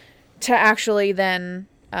it, to actually then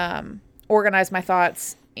organize my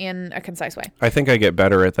thoughts in a concise way. I think I get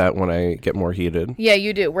better at that when I get more heated. Yeah,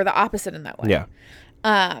 you do. We're the opposite in that way.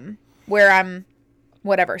 Yeah. Where I'm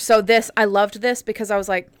whatever. So I loved this because I was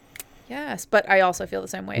like, yes, but I also feel the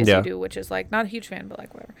same way as Yeah. you do, which is like not a huge fan, but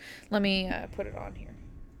like whatever. Let me put it on here.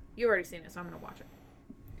 You've already seen it, so I'm going to watch it.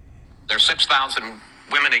 There's 6,000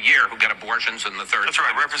 women a year who get abortions in the third. That's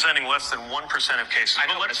right, representing less than 1% of cases. I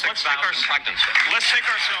know, But but 6,000 pregnancies. let's take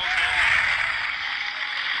ourselves in.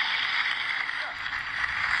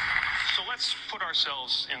 So let's put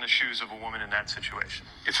ourselves in the shoes of a woman in that situation.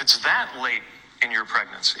 If it's that late in your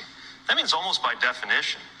pregnancy, that means almost by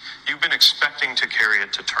definition, you've been expecting to carry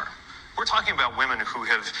it to term. We're talking about women who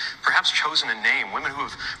have perhaps chosen a name, women who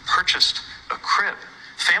have purchased a crib,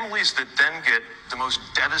 families that then get the most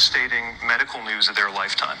devastating medical news of their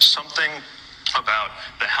lifetime. Something about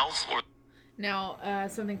the health or Now,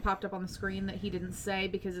 something popped up on the screen that he didn't say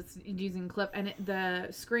because it's using clip, and the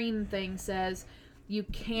screen thing says you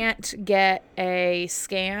can't get a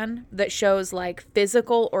scan that shows like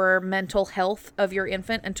physical or mental health of your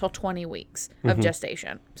infant until 20 weeks of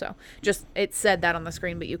gestation. So just, it said that on the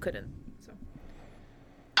screen, but you couldn't. So.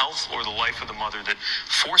 health or the life of the mother that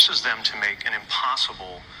forces them to make an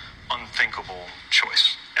impossible, unthinkable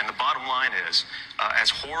choice. And the bottom line is, as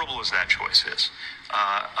horrible as that choice is,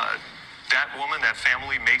 that woman, that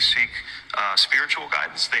family may seek spiritual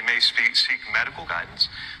guidance. They may seek medical guidance.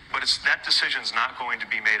 But that decision's not going to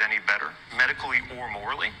be made any better, medically or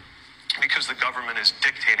morally, because the government is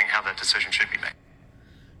dictating how that decision should be made.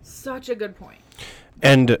 Such a good point.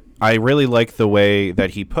 And I really like the way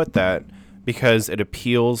that he put that because it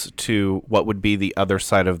appeals to what would be the other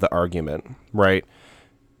side of the argument, right?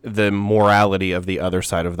 The morality of the other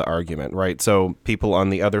side of the argument, right? So people on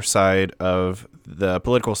the other side of the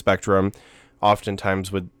political spectrum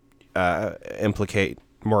oftentimes would implicate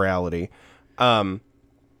morality.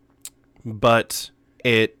 But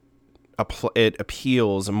it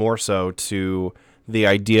appeals more so to the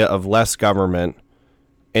idea of less government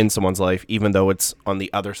in someone's life, even though it's on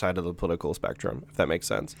the other side of the political spectrum, if that makes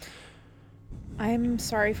sense. I'm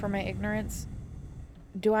sorry for my ignorance.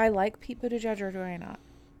 Do I like Pete Buttigieg or do I not?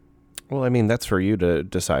 Well, I mean, that's for you to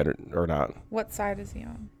decide or not. What side is he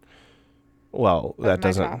on? Well, Of that my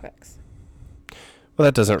doesn't. topics. Well,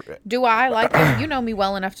 that doesn't. Do I like him? You know me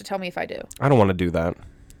well enough to tell me if I do. I don't want to do that.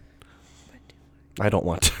 I don't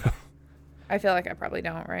want to. I feel like I probably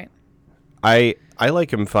don't, right? I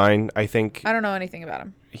like him fine. I think I don't know anything about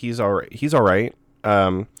him. he's all right. He's all right.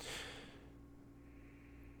 What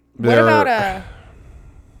about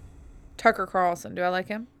Tucker Carlson? Do I like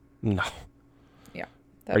him? No. Yeah.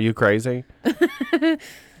 Are you crazy? I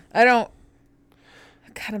don't.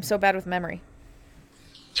 God, I'm so bad with memory.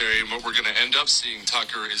 Terry, what we're going to end up seeing,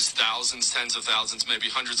 Tucker, is thousands, tens of thousands, maybe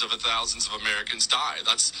hundreds of thousands of Americans die.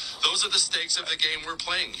 Those are the stakes of the game we're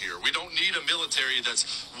playing here. We don't need a military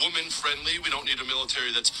that's woman-friendly. We don't need a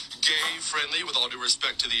military that's gay-friendly, with all due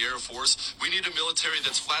respect to the Air Force. We need a military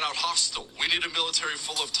that's flat-out hostile. We need a military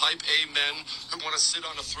full of Type A men who want to sit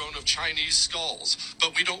on a throne of Chinese skulls.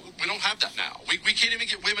 But we don't have that now. We can't even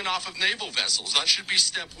get women off of naval vessels. That should be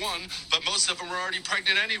step one, but most of them are already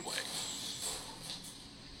pregnant anyway.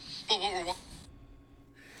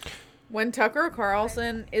 When Tucker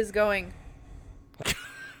Carlson is going,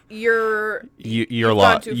 you're You're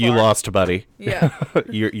gone too you far. lost, buddy. Yeah.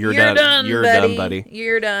 you're done. You're done, buddy.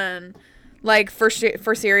 You're done. Like for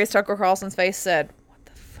serious, Tucker Carlson's face said, "What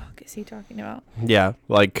the fuck is he talking about? Yeah,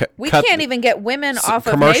 like We can't even get women off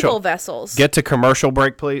of commercial- naval vessels. Get to commercial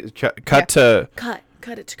break, please. Cut Yeah. to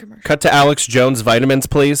cut it to commercial. cut to Alex Jones vitamins,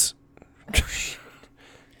 please.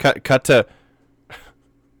 cut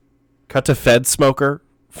to Fed Smoker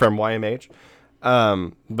from YMH.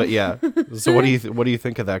 But yeah. So what do you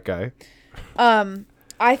think of that guy?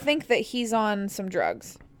 I think that he's on some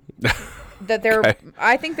drugs. That they're Okay.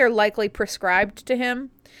 I think they're likely prescribed to him,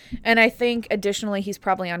 and I think additionally he's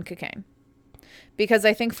probably on cocaine. Because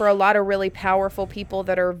I think for a lot of really powerful people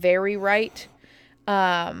that are very right,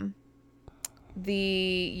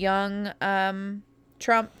 the young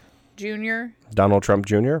Trump Jr. Donald Trump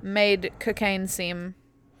Jr. made cocaine seem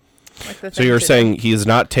like the So thing you're to do. saying he's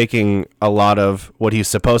not taking a lot of what he's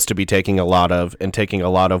supposed to be taking a lot of, and taking a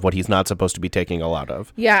lot of what he's not supposed to be taking a lot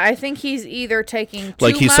of. Yeah, I think he's either taking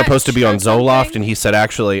Like too he's supposed to much be on of Zoloft, something and he said,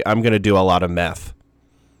 "Actually, I'm going to do a lot of meth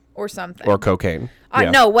or something. or cocaine."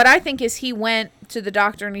 No, what I think is he went to the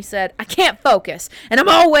doctor and he said, "I can't focus, and I'm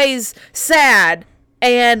always sad."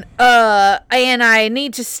 And I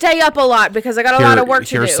need to stay up a lot because I got a lot of work to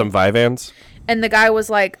do. Here's some Vyvanse. And the guy was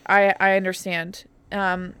like, I understand.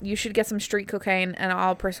 You should get some street cocaine and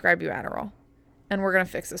I'll prescribe you Adderall. And we're going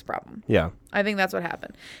to fix this problem. Yeah. I think that's what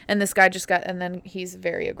happened. And this guy and then he's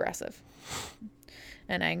very aggressive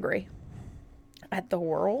and angry at the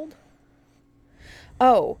world.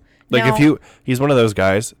 Oh. Like he's one of those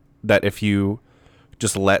guys that if you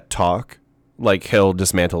just let talk, like he'll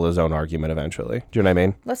dismantle his own argument eventually. Do you know what I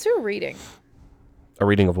mean? Let's do a reading. A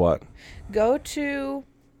reading of what? Go to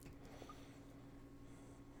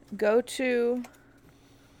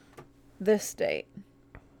this date.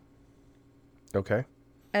 Okay.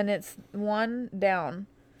 And it's one down.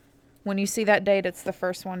 When you see that date, it's the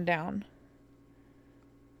first one down.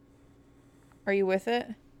 Are you with it?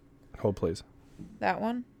 Hold, please. That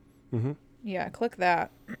one? Mm-hmm. Yeah, click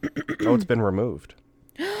that. Oh, it's been removed.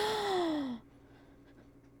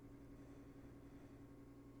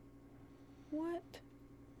 What?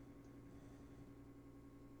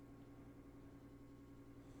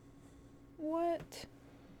 What?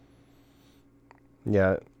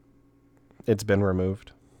 Yeah. It's been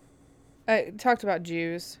removed. I talked about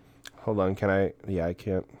Jews. Hold on, can I... Yeah, I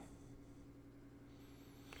can't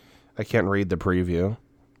read the preview.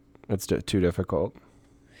 It's too difficult.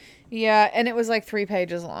 Yeah, and it was like 3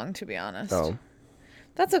 pages long, to be honest. Oh.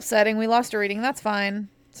 That's upsetting. We lost a reading. That's fine.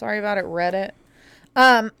 Sorry about it, Reddit.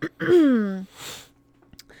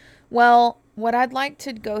 Well, what I'd like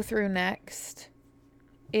to go through next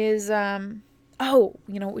is, you know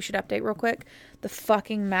what we should update real quick? The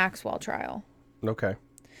fucking Maxwell trial. Okay.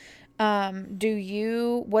 What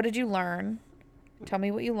did you learn? Tell me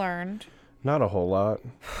what you learned. Not a whole lot.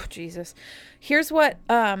 Jesus. Here's what,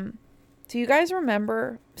 do you guys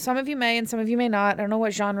remember? Some of you may and some of you may not. I don't know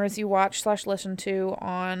what genres you watch / listen to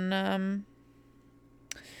on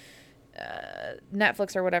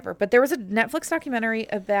Netflix or whatever. But there was a Netflix documentary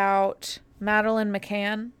about Madeleine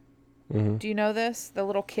McCann. Mm-hmm. Do you know this? The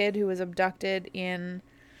little kid who was abducted in...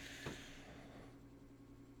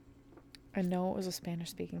 I know it was a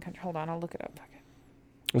Spanish-speaking country. Hold on, I'll look it up.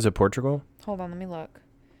 Is it Portugal? Hold on, let me look.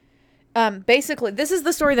 Basically, this is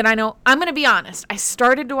the story that I know. I'm going to be honest. I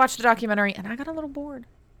started to watch the documentary, and I got a little bored.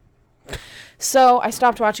 So I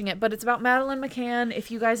stopped watching it. But it's about Madeleine McCann.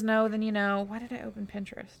 If you guys know, then you know. Why did I open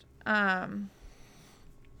Pinterest?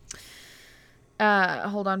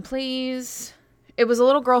 Hold on, please. It was a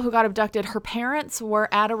little girl who got abducted. Her parents were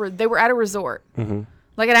at a resort. Mm-hmm.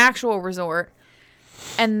 Like an actual resort.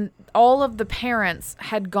 And all of the parents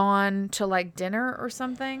had gone to like dinner or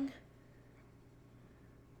something.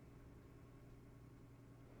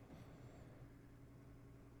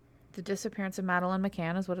 The Disappearance of Madeleine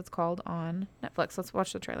McCann is what it's called on Netflix. Let's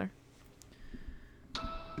watch the trailer.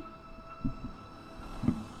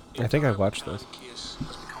 I think I've watched this.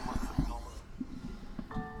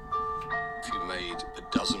 If you made a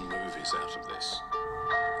dozen movies out of this,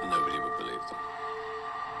 nobody would believe them.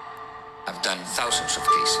 I've done thousands of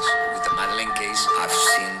cases. With the Madeleine case, I've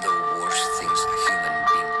seen the worst things a human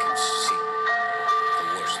being can see. The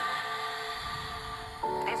worst.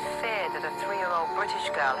 It's feared that a 3-year-old British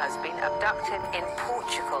girl has been abducted in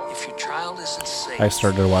Portugal. If your child isn't safe... I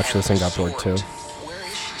started to watch this and got bored too. Where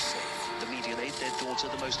is she safe? The media made their daughter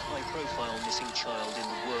the most high-profile missing child in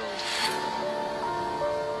the world.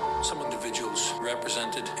 Some individuals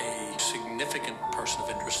represented a significant person of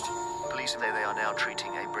interest. Police say they are now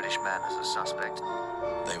treating a British man as a suspect.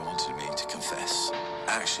 They wanted me to confess.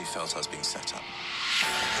 I actually felt I was being set up.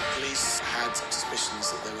 The police had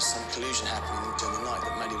suspicions that there was some collusion happening during the night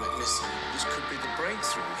that Maddie went missing. This could be the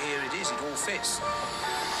breakthrough. Here it is, it all fits.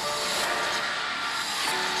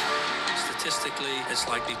 Statistically, it's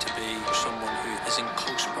likely to be someone who is in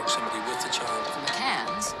close proximity with the child. The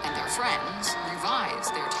McCanns and their friends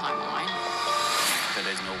revised their timeline. There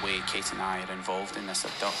is no way Kate and I are involved in this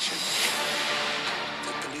abduction.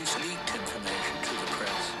 The police leaked information to the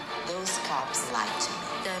press. Those cops lied to me.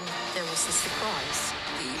 Then there was the surprise.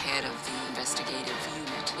 The head of the investigative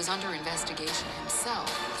unit was under investigation himself.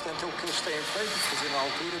 Portanto, o que eles têm feito é fazer na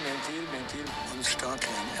altura mentir. The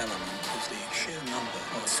startling element is the sheer number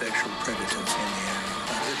of sexual predators in the area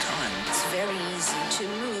at the time. It's very easy to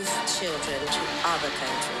move children to other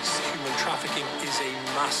countries. Human trafficking is a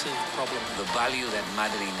massive problem. The value that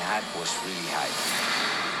Madeleine had was really high.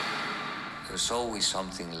 There's always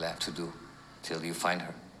something left to do till you find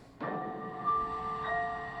her.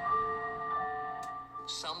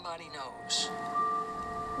 Somebody knows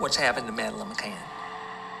what's happened to Madeleine McCann.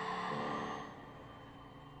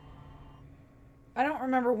 I don't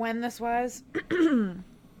remember when this was,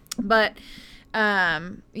 but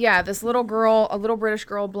Yeah, this little girl, a little British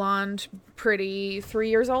girl, blonde, pretty, 4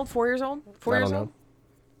 years old.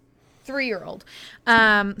 3-year-old.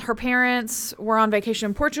 Her parents were on vacation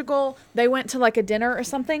in Portugal. They went to like a dinner or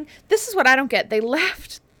something. This is what I don't get. They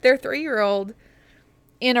left their 3-year-old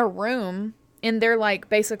in a room in their like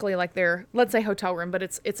basically like their, let's say, hotel room, but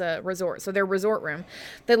it's a resort. So their resort room.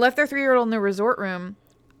 They left their 3-year-old in the resort room.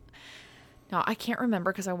 Now, I can't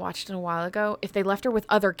remember because I watched it a while ago if they left her with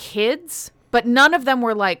other kids, but none of them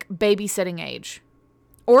were like babysitting age.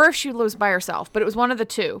 Or if she was by herself, but it was one of the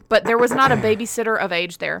two. But there was not a babysitter of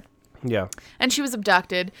age there. Yeah. And she was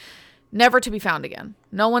abducted, never to be found again.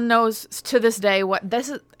 No one knows to this day what this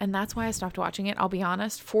is. And that's why I stopped watching it, I'll be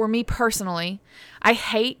honest. For me personally, I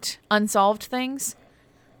hate unsolved things.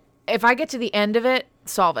 If I get to the end of it,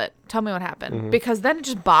 solve it. Tell me what happened. Mm-hmm. Because then it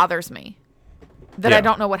just bothers me that I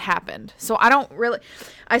don't know what happened. So I don't really...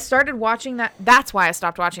 I started watching that. That's why I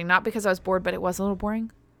stopped watching. Not because I was bored, but it was a little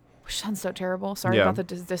boring. Which sounds so terrible. Sorry about the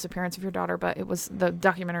disappearance of your daughter, but it was... The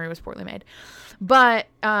documentary was poorly made. But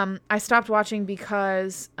I stopped watching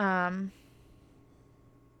because... I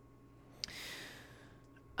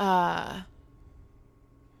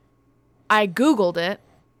Googled it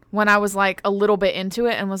when I was like a little bit into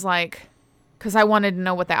it and was like... Because I wanted to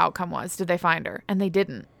know what the outcome was. Did they find her? And they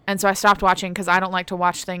didn't. And so I stopped watching because I don't like to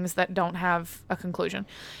watch things that don't have a conclusion.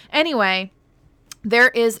 Anyway, there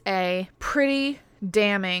is a pretty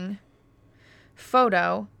damning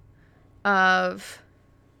photo of...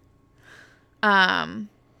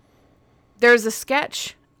 there's a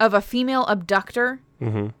sketch of a female abductor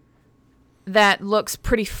that looks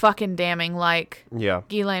pretty fucking damning like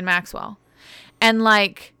Ghislaine Maxwell. And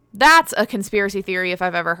like... That's a conspiracy theory if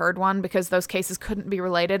I've ever heard one, because those cases couldn't be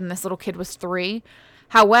related and this little kid was 3.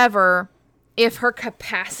 However, if her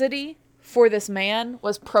capacity for this man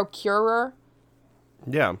was procurer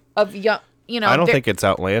of young, I don't think it's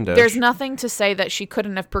outlandish. There's nothing to say that she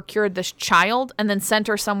couldn't have procured this child and then sent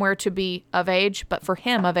her somewhere to be of age. But for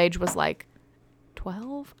him, of age was like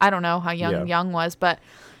 12. I don't know how young was, but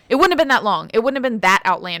it wouldn't have been that long. It wouldn't have been that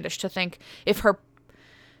outlandish to think if her,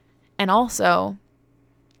 and also...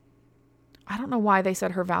 I don't know why they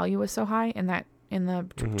said her value was so high in the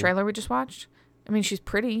trailer we just watched. I mean, she's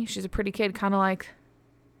pretty. She's a pretty kid, kind of like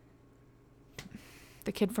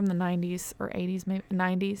the kid from the 90s or 80s, maybe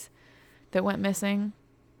 90s, that went missing.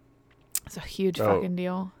 It's a huge fucking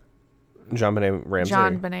deal.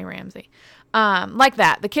 JonBenet Ramsey. Like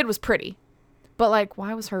that. The kid was pretty. But like,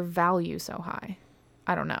 why was her value so high?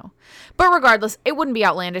 I don't know. But regardless, it wouldn't be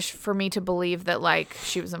outlandish for me to believe that like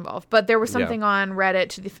she was involved. But there was something on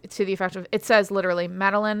Reddit to the effect of, it says literally,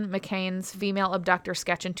 Madeleine McCann's female abductor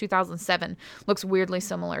sketch in 2007 looks weirdly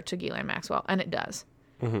similar to Ghislaine Maxwell. And it does.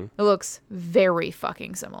 It looks very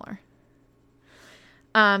fucking similar.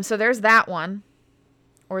 So there's that one.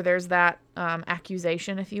 Or there's that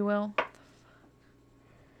accusation, if you will.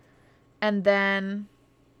 And then...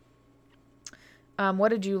 what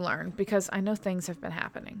did you learn? Because I know things have been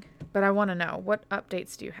happening, but I want to know, what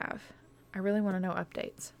updates do you have? I really want to know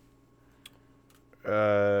updates.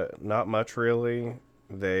 Not much really.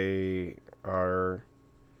 They are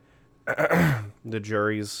the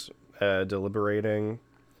jury's deliberating.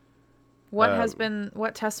 What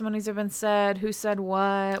testimonies have been said? Who said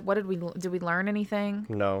what? Did we learn anything?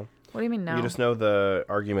 No. What do you mean no? You just know the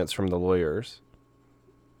arguments from the lawyers.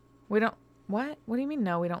 We don't. What? What do you mean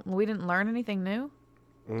no? We didn't learn anything new?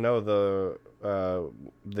 No,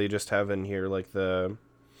 they just have in here like there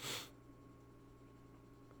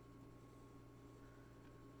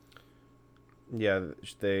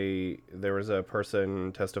was a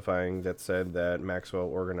person testifying that said that Maxwell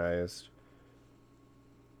organized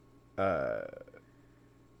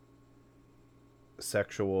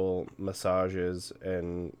sexual massages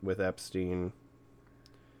and with Epstein.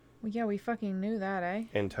 Well, yeah, we fucking knew that, eh?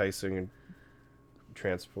 Enticing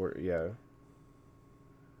transport,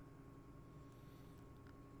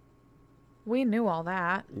 We knew all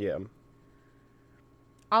that. Yeah.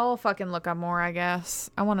 I'll fucking look up more, I guess.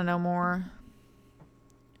 I want to know more.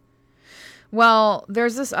 Well,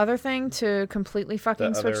 there's this other thing to completely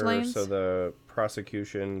fucking switch lanes. So the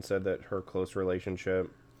prosecution said that her close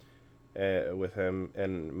relationship with him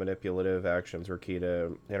and manipulative actions were key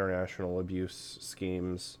to international abuse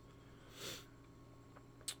schemes.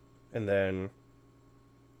 And then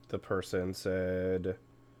the person said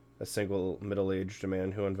a single middle-aged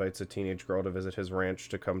man who invites a teenage girl to visit his ranch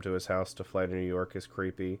to come to his house to fly to New York is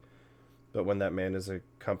creepy. But when that man is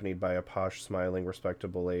accompanied by a posh, smiling,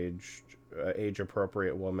 respectable,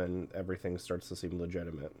 age-appropriate woman, everything starts to seem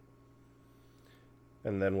legitimate.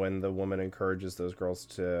 And then when the woman encourages those girls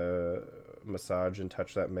to massage and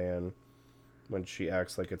touch that man, when she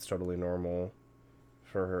acts like it's totally normal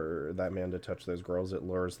for that man to touch those girls, it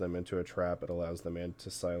lures them into a trap. It allows the man to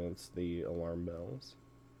silence the alarm bells.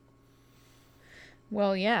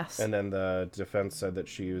 Well, yes. And then the defense said that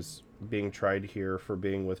she was being tried here for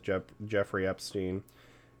being with Jeffrey Epstein,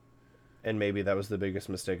 and maybe that was the biggest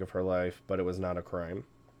mistake of her life, but it was not a crime.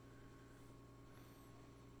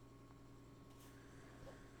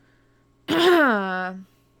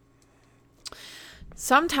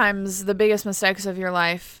 Sometimes the biggest mistakes of your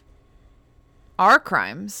life are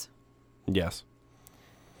crimes. Yes.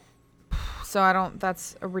 So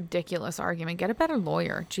that's a ridiculous argument. Get a better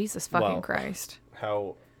lawyer. Jesus fucking Christ.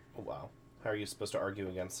 How are you supposed to argue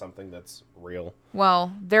against something that's real?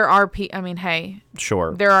 Well, there are hey.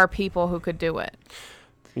 Sure. There are people who could do it.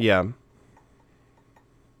 Yeah.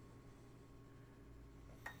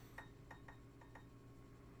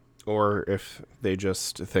 Or if they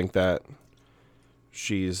just think that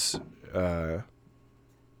she's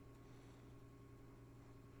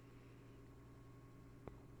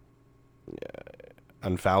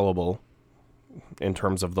infallible in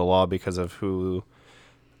terms of the law because of who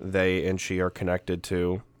they and she are connected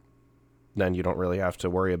to, then you don't really have to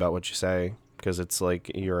worry about what you say because it's like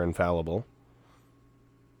you're infallible.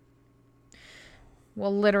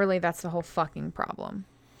 Well, literally, that's the whole fucking problem.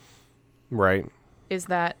 Right. Is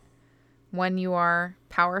that when you are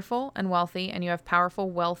powerful and wealthy and you have powerful,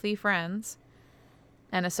 wealthy friends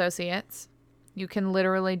and associates, you can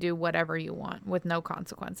literally do whatever you want with no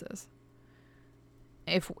consequences.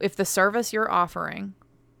 If the service you're offering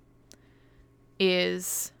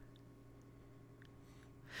is,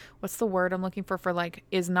 what's the word I'm looking for like,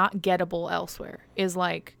 is not gettable elsewhere, is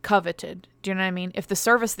like coveted. Do you know what I mean? If the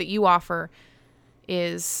service that you offer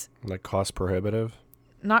is like cost prohibitive,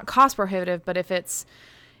 not cost prohibitive, but if it's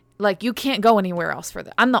like you can't go anywhere else for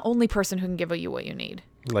that, I'm the only person who can give you what you need.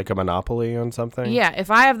 Like a monopoly on something? Yeah,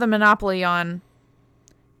 if I have the monopoly on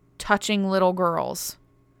touching little girls,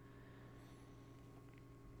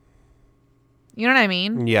 you know what I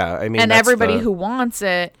mean? Yeah, I mean, and everybody who wants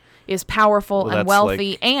it is powerful and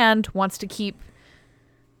wealthy and wants to keep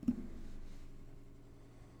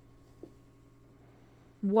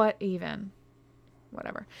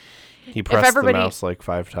whatever. He pressed the mouse like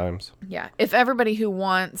 5 times. Yeah. If everybody who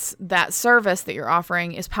wants that service that you're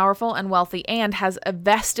offering is powerful and wealthy and has a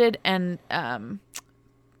vested and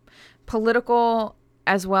political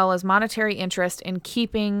as well as monetary interest in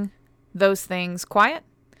keeping those things quiet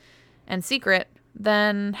and secret,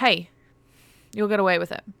 then, hey, you'll get away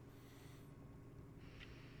with it.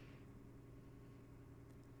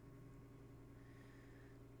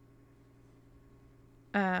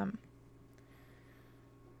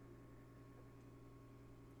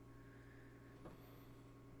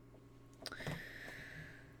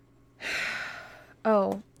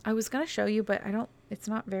 Oh, I was going to show you, but it's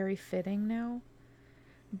not very fitting now.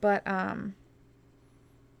 But, I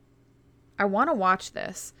want to watch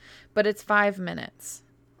this, but it's 5 minutes.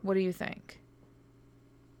 What do you think?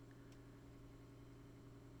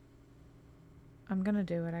 I'm going to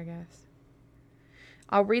do it, I guess.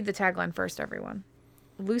 I'll read the tagline first, everyone.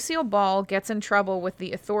 Lucille Ball gets in trouble with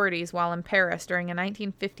the authorities while in Paris during a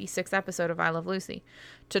 1956 episode of I Love Lucy.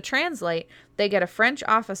 To translate, they get a French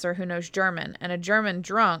officer who knows German and a German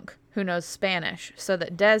drunk who knows Spanish so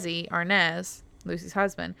that Desi Arnaz, Lucy's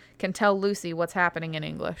husband, can tell Lucy what's happening in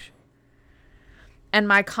English. And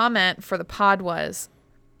my comment for the pod was,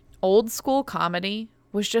 old school comedy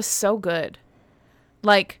was just so good.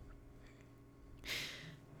 Like,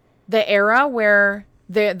 the era where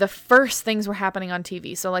the first things were happening on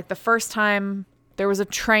TV. So, like, the first time there was a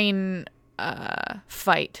train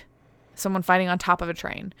fight. Someone fighting on top of a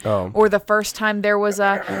train. Oh. Or the first time there was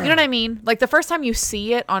a... You know what I mean? Like, the first time you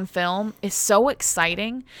see it on film is so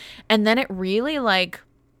exciting. And then it really, like,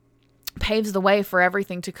 paves the way for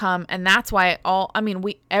everything to come. And that's why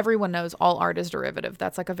everyone knows all art is derivative.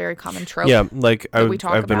 That's, like, a very common trope. Yeah, like,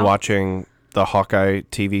 I've been watching the Hawkeye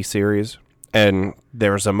TV series. And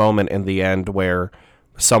there's a moment in the end where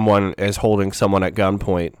someone is holding someone at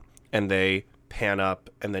gunpoint and they pan up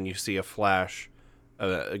and then you see a flash,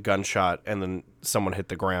 a gunshot, and then someone hit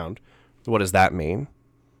the ground. What does that mean?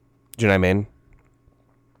 Do you know what I mean?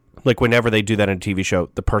 Like, whenever they do that in a TV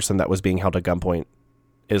show, the person that was being held at gunpoint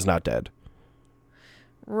is not dead.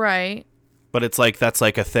 Right. But it's like, that's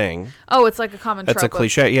like a thing. Oh, it's like a common trope. That's a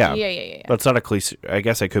cliche, yeah. Yeah. But it's not a cliche. I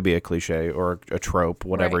guess it could be a cliche or a trope,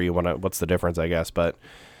 whatever Right. you want to, what's the difference, I guess, but...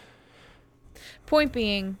 Point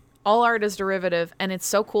being, all art is derivative, and it's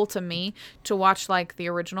so cool to me to watch, like, the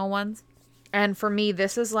original ones. And for me,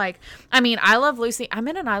 this is like, I Love Lucy. I'm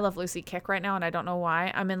in an I Love Lucy kick right now, and I don't know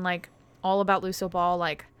why. I'm in, like, all about Lucille Ball.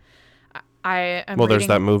 Like, I am Well, there's reading-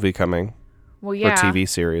 that movie coming. Well, yeah. Or TV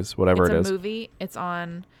series, whatever it is. It's a movie. It's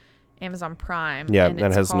on Amazon Prime. Yeah, and that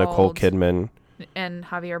it's has Nicole called- Kidman. and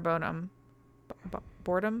Javier Bottom.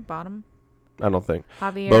 Bottom? I don't think.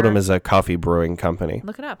 Javier. Bodum is a coffee brewing company.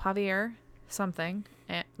 Look it up. Javier something.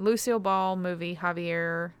 And Lucille Ball movie.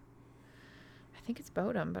 Javier. I think it's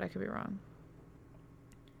Bottom, but I could be wrong.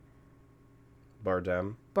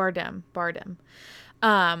 Bardem.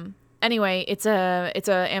 Anyway, it's a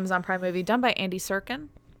Amazon Prime movie done by Andy Serkis.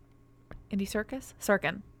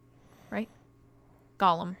 Serkin, right?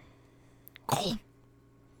 Gollum. I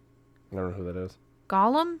don't know who that is.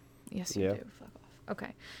 Gollum? Yes, you Yeah. do. Fuck off.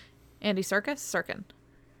 Okay. Andy Serkis? Serkin.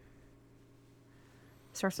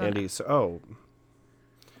 Starts with an-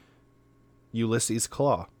 Ulysses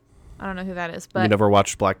Claw. I don't know who that is, You but never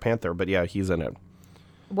watched Black Panther, but yeah, he's in it.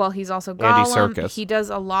 well, he's also Andy Gollum. Serkis. He does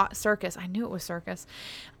a lot. Serkis. I knew it was Serkis.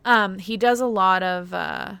 He does a lot of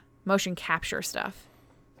motion capture stuff,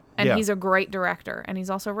 and Yeah. he's a great director. And he's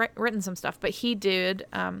also written some stuff. But he did.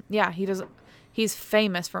 He does. He's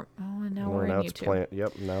famous for. Oh, and now we're now in it's YouTube. playing.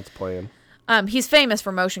 Yep, now it's playing. He's famous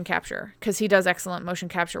for motion capture because he does excellent motion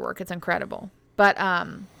capture work. It's incredible. But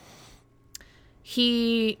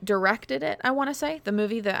he directed it. I want to say the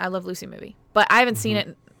movie, the I Love Lucy movie, but I haven't seen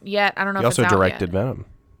it yet. I don't know. He if also it's out directed yet. Venom.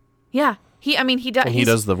 Yeah, he does. And he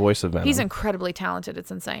does the voice of Venom. He's incredibly talented. It's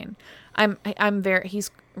insane.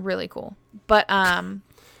 He's really cool. But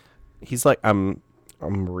He's like I'm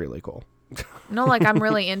really cool. no, like I'm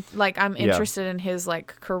really I'm Yeah. interested in his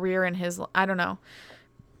like career and his I don't know.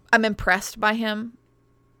 I'm impressed by him.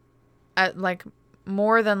 Like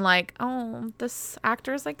more than like, oh, this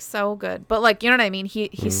actor is like so good. But like, you know what I mean?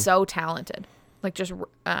 He's so talented. Like just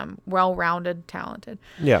well-rounded, talented.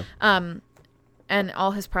 Yeah. And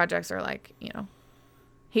all his projects are like, you know,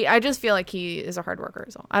 I just feel like he is a hard worker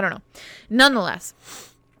as well. I don't know. Nonetheless,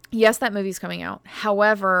 yes, that movie's coming out.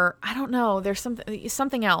 However, I don't know. There's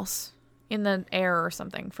something else in the air or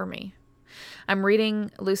something for me. I'm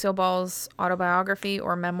reading Lucille Ball's autobiography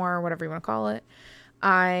or memoir or whatever you want to call it.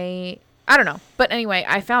 I don't know. But anyway,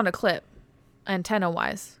 I found a clip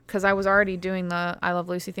antenna-wise because I was already doing the I Love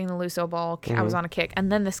Lucy thing, the Lucille Ball. I was on a kick.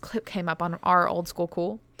 And then this clip came up on our Old School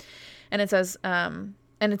Cool. And it says, and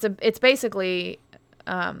it's basically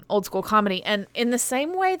old school comedy. And in the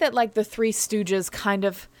same way that like the Three Stooges kind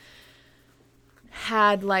of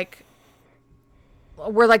had like,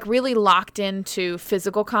 were like really locked into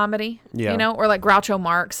physical comedy, Yeah. you know, or like Groucho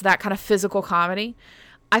Marx, that kind of physical comedy.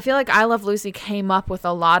 I feel like I Love Lucy came up with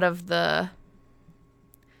a lot of the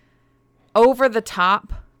over the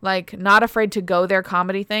top, like not afraid to go there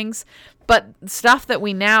comedy things, but stuff that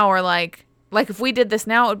we now are like if we did this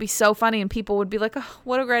now, it would be so funny and people would be like, oh,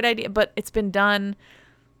 what a great idea. But it's been done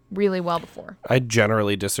really well before. I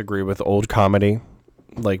generally disagree with old comedy,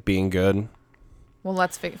 like being good. Well,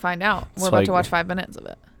 let's find out. We're It's about to like- watch 5 minutes of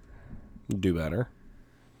it. Do better.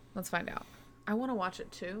 Let's find out. I want to watch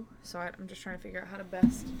it too, so I'm just trying to figure out how to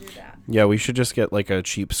best do that. Yeah, we should just get like a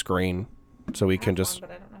cheap screen so we can just.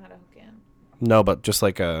 But I don't know how to hook in. No, but just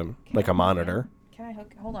like a monitor. Can I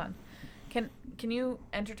hook? Hold on. Can you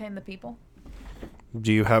entertain the people?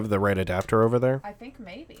 Do you have the right adapter over there? I think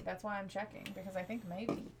maybe. That's why I'm checking because I think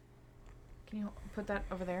maybe. Can you put that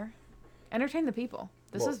over there? Entertain the people.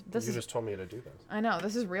 This is You just told me to do this. I know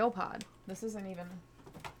this is Real Pod. This isn't even.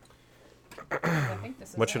 I think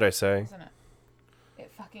this is What should I say? Isn't it?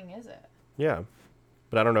 It fucking is it. Yeah,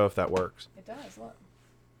 but I don't know if that works. It does. Look.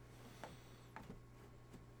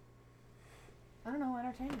 I don't know.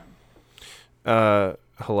 Entertain them.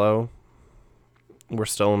 Hello. We're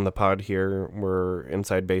still in the pod here. We're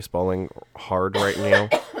inside baseballing hard right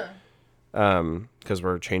now. Because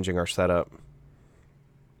we're changing our setup.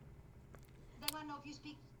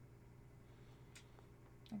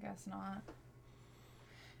 I guess not.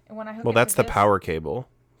 And when I hook Well, it that's to the this- power cable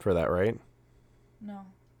for that, right? No.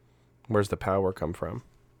 Where's the power come from?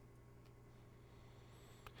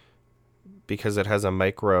 Because it has a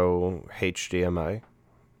micro HDMI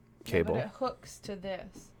cable. Yeah, but it hooks to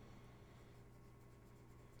this.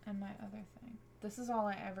 And my other thing. This is all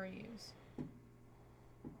I ever use.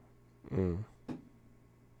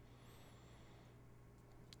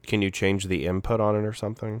 Can you change the input on it or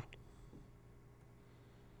something?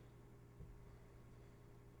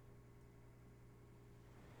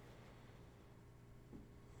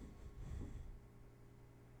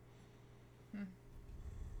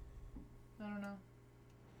 I don't know.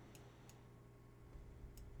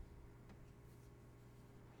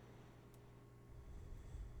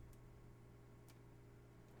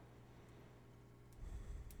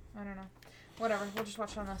 I don't know. Whatever. We'll just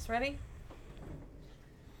watch on this. Ready?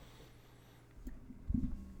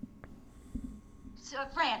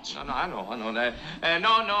 French. No, I know.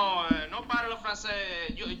 No parlo francés.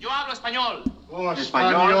 Yo hablo español. Oh,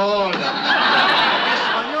 espagnol.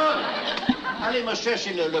 Espagnol. Allez me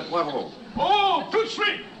chercher le poivron. Oh, tout de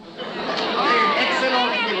suite. Excellent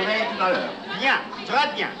livré tout à l'heure. Bien, très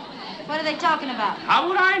bien. What are they talking about? How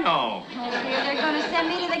would I know? Oh, dear, they're going to send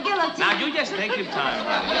me to the guillotine. Now, you just take your time.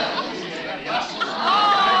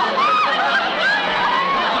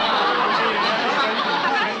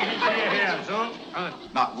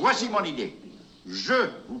 Voici mon idée. Je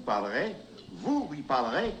vous parlerai, vous lui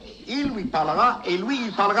parlerez, il lui parlera et lui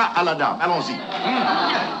il parlera à la dame. Allons-y.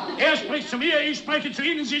 Spricht zu mir, ich spreche zu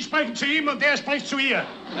Ihnen, Sie sprechen zu ihm und spricht zu ihr.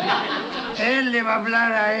 Él le va a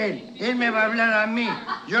hablar a él me va a hablar a mí.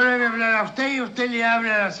 Yo le voy a hablar a usted y usted le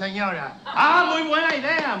habla a la señora. Ah, muy buena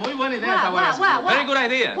idea. What? Very good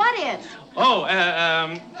idea. What is? Oh,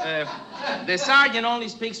 the sergeant only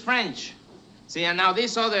speaks French. See, and now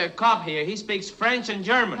this other cop here, he speaks French and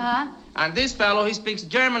German. And this fellow, he speaks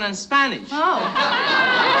German and Spanish. Oh.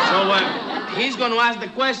 So he's going to ask the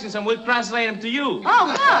questions and we'll translate them to you. Oh,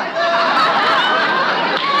 good.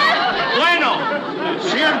 Bueno.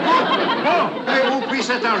 Sehr gut. Et où puis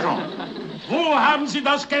cet argent? Wo haben Sie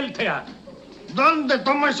das Geld her? ¿Dónde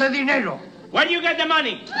toma ese dinero? Where do you get the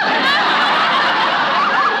money?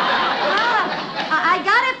 I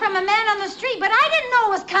got it from a man on the street, but I didn't know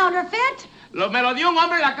it was counterfeit. Me lo dio un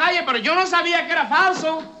hombre en la calle, pero yo no sabía que era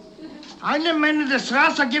falso. Eine Menge de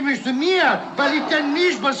Straße geben es zu mir, weil ich denn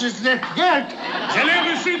nicht, was ist das Geld? Je l'ai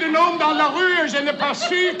reçu de nom dans la rue et je n'ai pas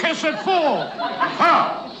su que c'est faux.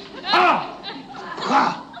 Ha! Ha!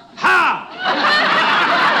 Ha! Ha!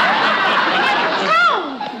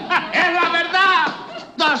 Es la verdad.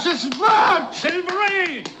 Das ist wahr. C'est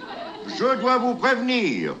vrai. Je dois vous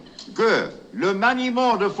prévenir que le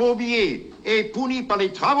maniement de faux billets est puni par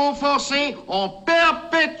les travaux forcés en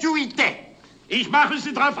perpétuité. Ich mache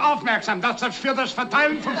Sie darauf aufmerksam, dass das für das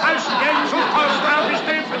Verteilen von falschen Geld Zuchthausstrafe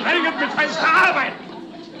steht, verlängert mit fester Arbeit.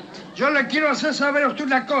 Yo le quiero hacer saber a usted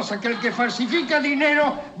una cosa, que el que falsifica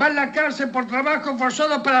dinero va a la cárcel por trabajo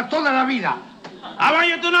forzado para toda la vida. I want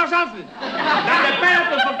you to know something. That the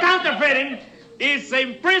penalty for counterfeiting is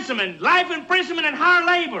imprisonment, life imprisonment and hard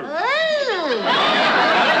labor. No.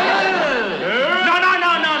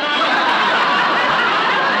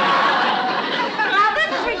 Now, this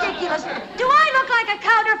is ridiculous. Do I look like a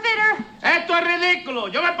counterfeiter? Esto es ridículo.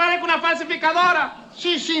 Yo me parezco una falsificadora.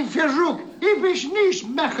 Sie sind verrückt. Ich will nicht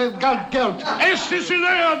machen Geld. Es ist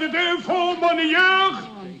leer de deux faux monnayeurs.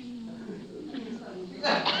 I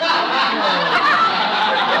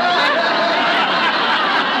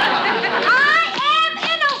am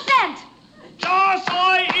innocent. Yo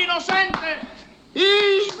soy inocente.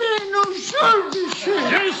 Ich bin unschuldig.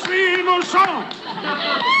 Je suis innocent.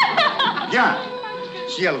 Bien.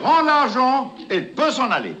 Si elle rend l'argent, elle peut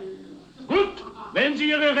s'en aller. Gut. Wenn sie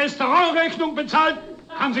ihre Restaurantrechnung bezahlt,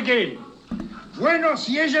 kann sie gehen. Bueno,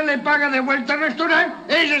 si ella le paga de vuelta al restaurante,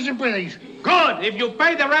 ella se puede ir. Good. If you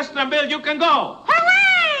pay the restaurant bill, you can go.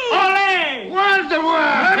 Hooray! Olé! Where's the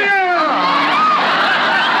word?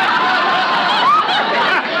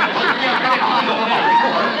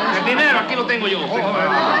 El dinero aquí lo tengo yo. We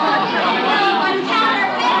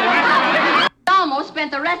almost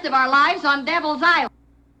spent the rest of our lives on Devil's Island.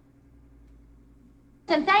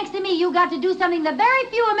 And thanks to me, you got to do something that very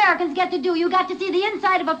few Americans get to do. You got to see the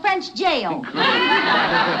inside of a French jail.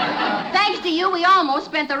 Thanks to you, we almost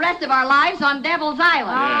spent the rest of our lives on Devil's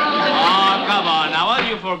Island. Oh, come on. Now, why do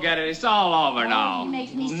you forget it? It's all over now. He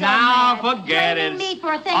makes me so now, mad. forget Blaming it. me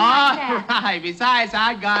for a thing all like that. right. Besides,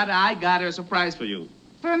 I got a surprise for you.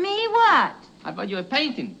 For me, what? I bought you a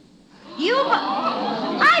painting.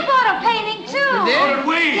 I bought a painting, too. You did? So did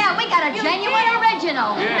we. Yeah, we got a genuine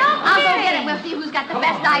original. Yeah. No, I'll go get it. We'll see who's got the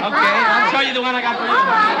best eye for it. Okay, I'll show you the one I got for you. All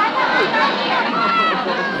right, I got it right here.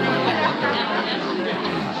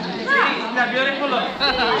 Isn't that beautiful? Look.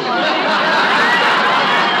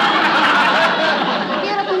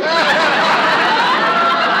 Beautiful.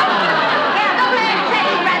 Yeah, the man said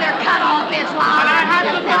he'd rather cut off his lawn. But I had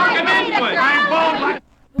to work him into it. I'm bold like...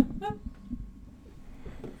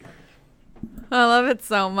 I love it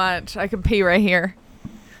so much. I could pee right here.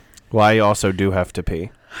 Well, I also do have to pee.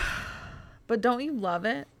 But don't you love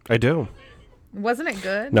it? I do. Wasn't it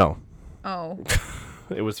good? No. Oh.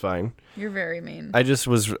 It was fine. You're very mean. I just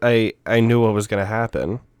was... I knew what was going to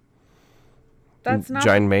happen. That's not...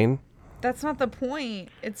 Giant Maine? That's not the point.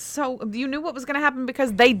 It's so... You knew what was going to happen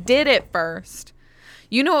because they did it first.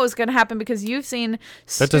 You knew what was going to happen because you've seen...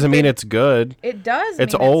 That doesn't mean it's good. It does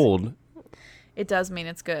It's mean old. It does mean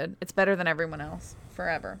it's good. It's better than everyone else.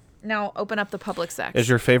 Forever. Now, open up the public sex. Is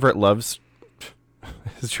your favorite loves...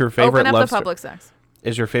 Is your favorite Open up love the public sex.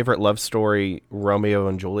 Is your favorite love story Romeo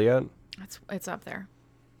and Juliet? It's up there.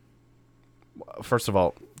 First of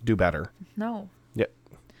all, do better. No. Yeah.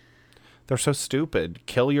 They're so stupid.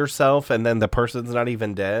 Kill yourself and then the person's not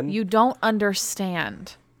even dead. You don't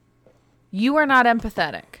understand. You are not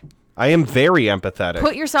empathetic. I am very empathetic.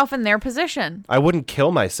 Put yourself in their position. I wouldn't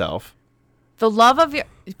kill myself. The love of your...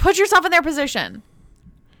 Put yourself in their position.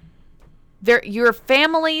 Your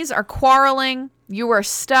families are quarreling. You are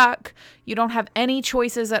stuck. You don't have any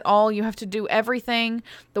choices at all. You have to do everything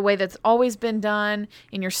the way that's always been done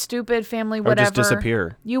in your stupid family, whatever. Or just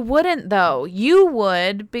disappear. You wouldn't, though. You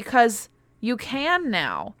would because you can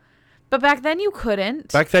now. But back then you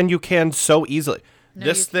couldn't. Back then you can so easily. No,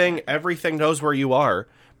 this thing, everything knows where you are.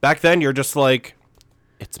 Back then you're just like,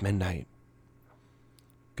 it's midnight.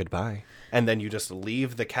 Goodbye. And then you just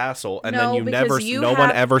leave the castle, and then no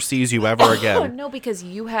one ever sees you ever again. No, because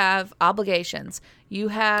you have obligations. You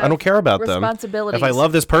have I don't care about them. Responsibilities. If I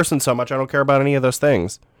love this person so much, I don't care about any of those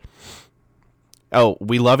things. Oh,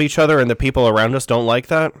 we love each other, and the people around us don't like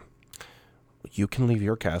that? You can leave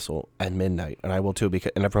your castle at midnight, and I will too,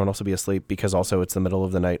 and everyone else will be asleep, because also it's the middle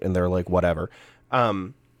of the night, and they're like, whatever.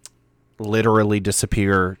 Literally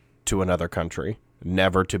disappear to another country.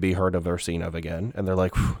 Never to be heard of or seen of again. And they're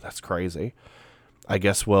like, that's crazy. I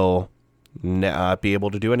guess we'll not be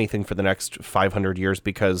able to do anything for the next 500 years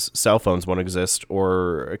because cell phones won't exist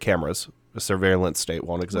or cameras. A surveillance state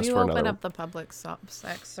won't exist for another. Will you open up the public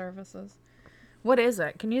sex services? What is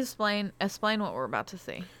it? Can you explain what we're about to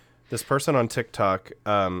see? This person on TikTok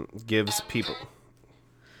gives people...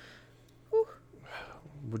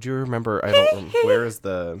 Would you remember? I don't remember. Where is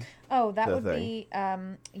the... Oh, that the would thing?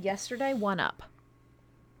 be yesterday, 1UP.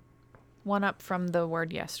 1UP from the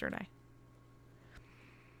word yesterday.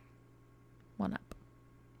 1UP.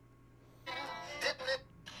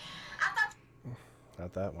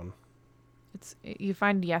 Not that one. You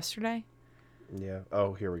find yesterday? Yeah.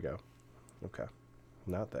 Oh, here we go. Okay.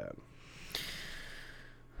 Not that.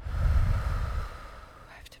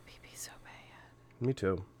 I have to pee so bad. Me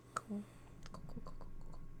too. Cool.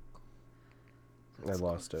 I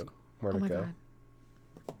lost it. Where'd it go? God.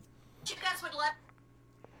 You guys would let...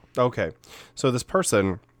 Okay. So this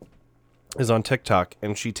person is on TikTok,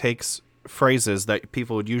 and she takes phrases that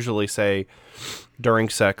people would usually say during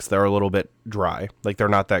sex. They're a little bit dry. Like, they're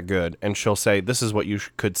not that good. And she'll say, this is what you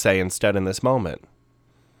could say instead in this moment.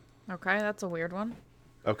 Okay, that's a weird one.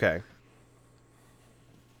 Okay.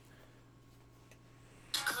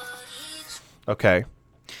 Okay.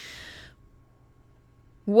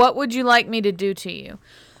 What would you like me to do to you?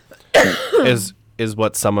 is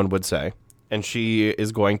what someone would say. And she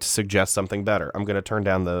is going to suggest something better. I'm going to turn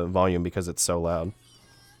down the volume because it's so loud.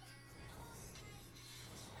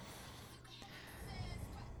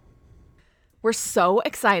 We're so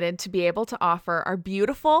excited to be able to offer our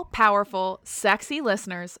beautiful, powerful, sexy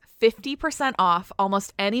listeners 50% off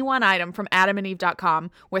almost any one item from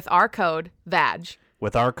adamandeve.com with our code VAG.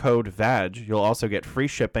 With our code VAG, you'll also get free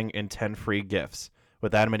shipping and 10 free gifts.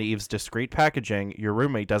 With Adam and Eve's discreet packaging, your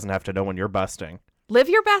roommate doesn't have to know when you're busting. Live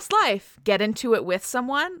your best life. Get into it with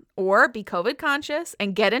someone or be COVID conscious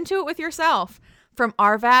and get into it with yourself. From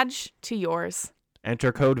our VAG to yours.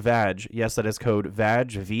 Enter code VAG. Yes, that is code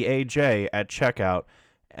VAG, V-A-J, at checkout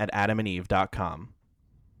at adamandeve.com.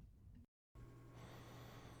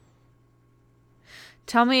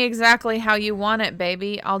 Tell me exactly how you want it,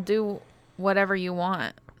 baby. I'll do whatever you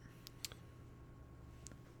want.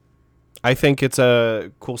 I think it's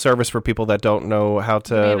a cool service for people that don't know how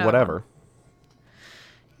to whatever.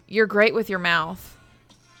 You're great with your mouth.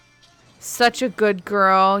 Such a good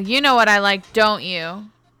girl. You know what I like, don't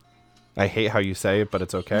you? I hate how you say it, but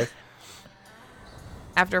it's okay.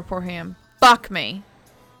 After poor him. Fuck me.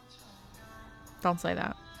 Don't say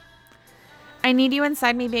that. I need you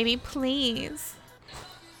inside me, baby, please.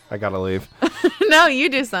 I gotta leave. No, you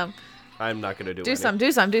do some. I'm not gonna do Do some.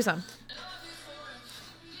 Do some.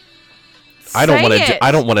 I don't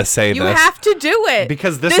want to say you this. You have to do it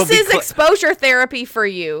because this is exposure therapy for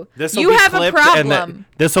you. You have a problem.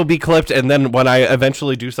 This will be clipped, and then when I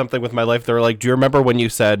eventually do something with my life, they're like, "Do you remember when you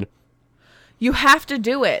said?" You have to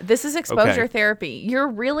do it. This is exposure therapy. You're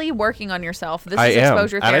really working on yourself. This is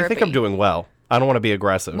exposure therapy. And I think I'm doing well. I don't want to be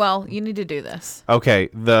aggressive. Well, you need to do this. Okay.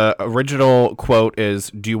 The original quote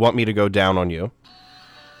is, "Do you want me to go down on you?"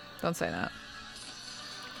 Don't say that.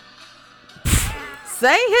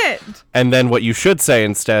 Say it. And then what you should say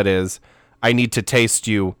instead is, I need to taste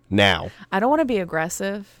you now. I don't want to be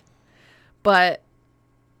aggressive, but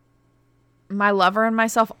my lover and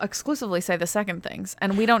myself exclusively say the second things,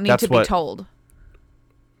 and we don't need to be told.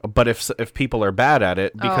 But if people are bad at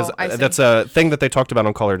it, because I see. that's a thing that they talked about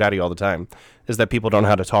on Call Her Daddy all the time, is that people don't know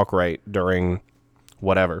how to talk right during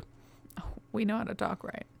whatever. We know how to talk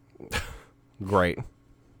right. Great.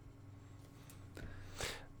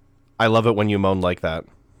 I love it when you moan like that.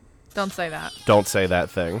 Don't say that. Don't say that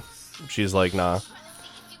thing. She's like, nah.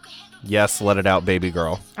 Yes, let it out, baby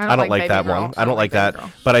girl. I don't like that baby girl. one. I don't like that.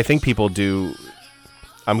 Girl. But I think people do.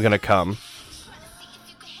 I'm gonna come.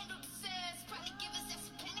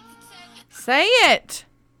 Say it.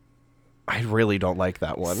 I really don't like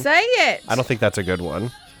that one. Say it. I don't think that's a good one.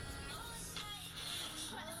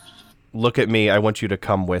 Look at me. I want you to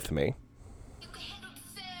come with me.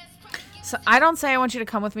 So I don't say I want you to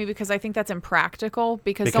come with me because I think that's impractical.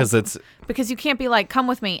 Because you can't be like, come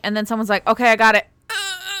with me, and then someone's like, okay, I got it.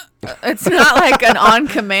 It's not like an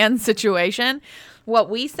on-command situation.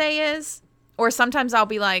 What we say is, or sometimes I'll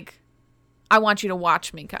be like, I want you to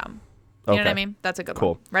watch me come. You know what I mean? That's a good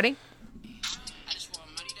one. Ready?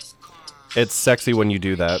 It's sexy when you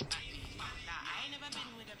do that.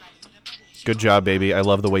 Good job, baby. I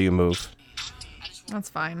love the way you move. That's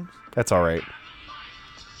fine. That's all right.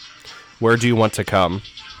 Where do you want to come?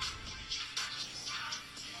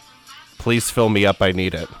 Please fill me up. I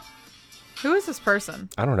need it. Who is this person?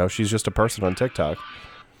 I don't know. She's just a person on TikTok.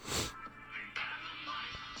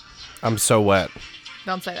 I'm so wet.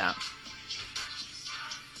 Don't say that.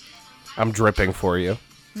 I'm dripping for you.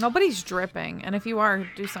 Nobody's dripping. And if you are,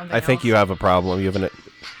 do something I think else. you have a problem. You have an...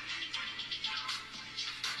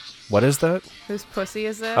 What is that? Whose pussy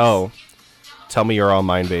is this? Oh. Tell me you're all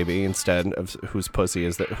mine, baby, instead of whose pussy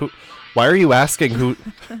is that? Who? Why are you asking who?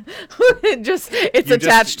 It's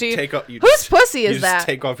attached to you. Whose pussy is that? Just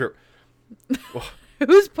take off your...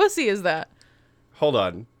 Whose pussy is that? Hold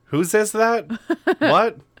on. Whose is that?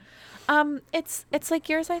 What? It's like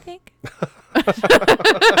yours, I think. We should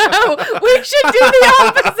do the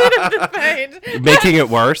opposite of the page. Making it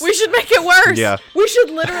worse? We should make it worse. Yeah. We should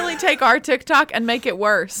literally take our TikTok and make it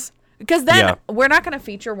worse. Because then we're not going to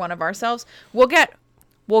feature one of ourselves. We'll get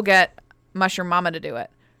Mushroom Mama to do it.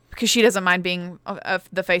 Because she doesn't mind being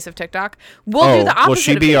the face of TikTok. We'll do the opposite. Will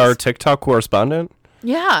she be our TikTok correspondent?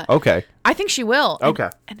 Yeah. Okay. I think she will. Okay.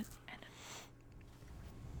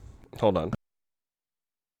 Hold on.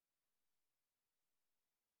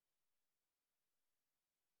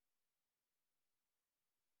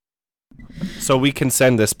 So we can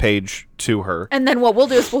send this page to her. And then what we'll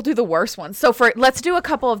do is we'll do the worst ones. So let's do a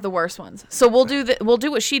couple of the worst ones. So we'll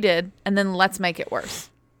do what she did, and then let's make it worse.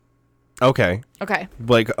 Okay. Okay.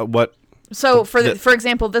 Like what? So for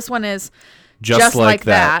example, this one is just like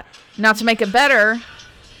that. Now to make it better.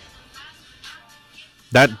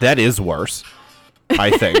 That is worse,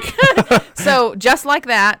 I think. So just like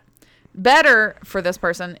that, better for this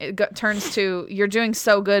person, it turns to you're doing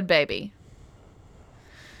so good, baby.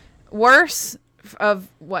 Worse of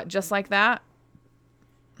what? Just like that?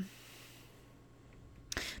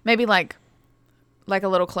 Maybe like a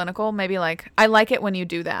little clinical. Maybe like, I like it when you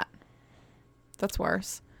do that. That's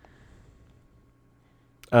worse.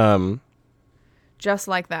 Just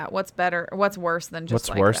like that. What's better? What's worse than just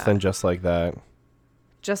like that? What's worse than just like that?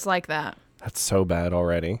 Just like that. That's so bad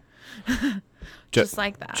already. Just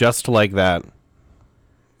like that. Just like that.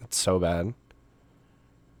 It's so bad.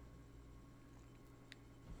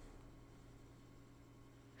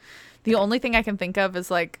 The only thing I can think of is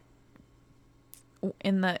like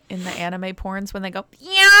in the anime porns when they go,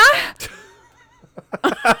 yeah.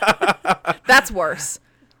 That's worse.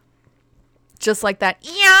 Just like that.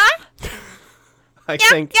 Yeah. I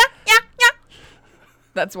think. Yeah.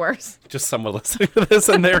 That's worse. Just someone listening to this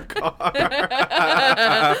in their car.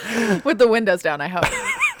 With the windows down, I hope.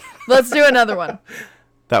 Let's do another one.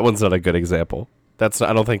 That one's not a good example. I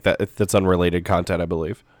don't think that's unrelated content, I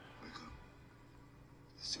believe.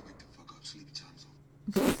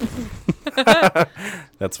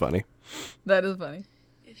 That's funny. That is funny.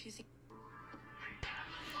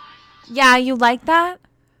 Yeah, you like that?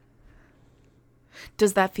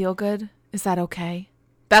 Does that feel good? Is that okay?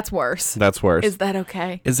 That's worse. That's worse. Is that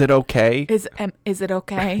okay? Is it okay? Is it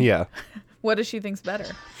okay? Yeah. What does she think's better?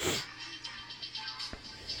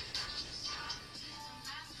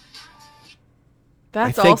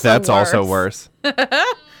 I think that's also worse. What's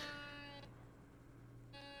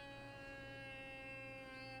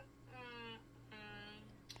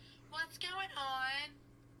going on?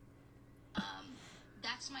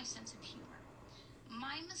 That's my sense of humor.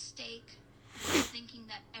 My mistake was thinking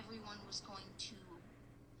that everyone was going to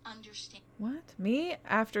understand. What? Me?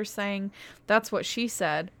 After saying that's what she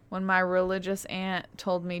said when my religious aunt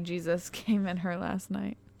told me Jesus came in her last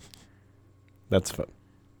night. That's fun.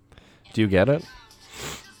 Do you get it?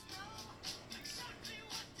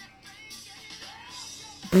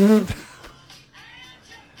 It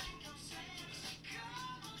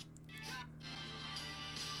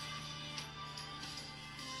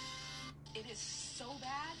is so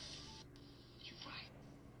bad.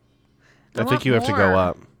 I think you have to go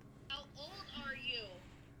up.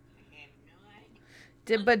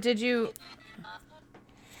 Did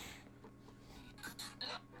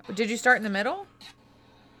you start in the middle?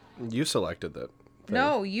 You selected that.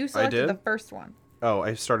 No, you selected the first one. Oh,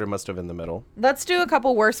 I started must have in the middle. Let's do a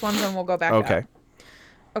couple worse ones and we'll go back Okay. up.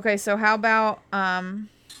 Okay, so how about I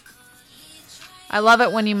love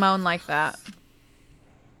it when you moan like that.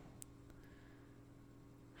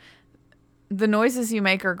 The noises you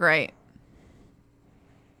make are great.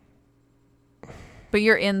 But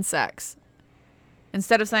you're in sex.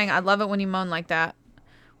 Instead of saying, I love it when you moan like that,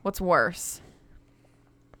 what's worse?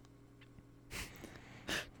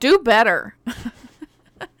 Do better.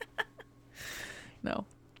 No.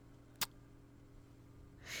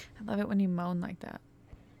 I love it when you moan like that.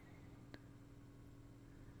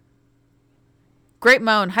 Great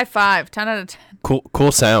moan. High five. 10 out of 10.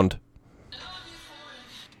 Cool sound.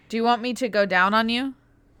 Do you want me to go down on you?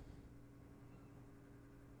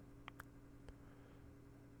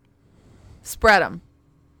 Spread them.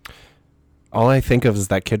 All I think of is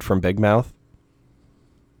that kid from Big Mouth.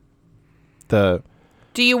 Do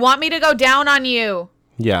you want me to go down on you?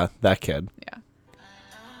 Yeah, that kid. Yeah.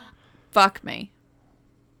 Fuck me.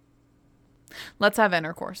 Let's have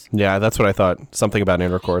intercourse. Yeah, that's what I thought. Something about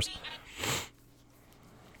intercourse.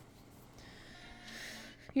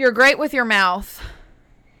 You're great with your mouth.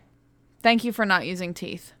 Thank you for not using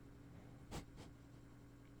teeth.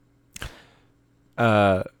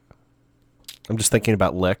 I'm just thinking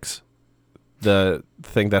about licks. The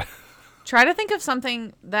thing that... Try to think of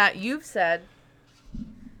something that you've said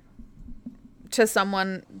to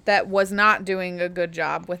someone that was not doing a good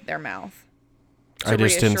job with their mouth. I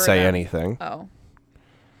just didn't say them. anything. Oh.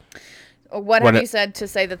 What have you said to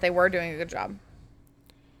say that they were doing a good job?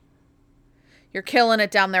 You're killing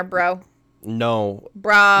it down there, bro. No.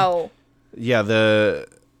 Bro. Yeah,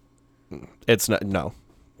 it's not... No.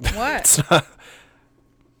 What? It's not...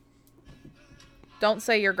 Don't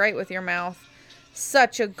say you're great with your mouth.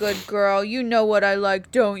 Such a good girl. You know what I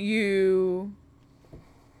like, don't you?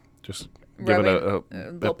 Just give it a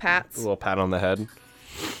little pats. A little pat on the head.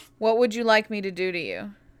 What would you like me to do to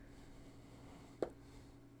you?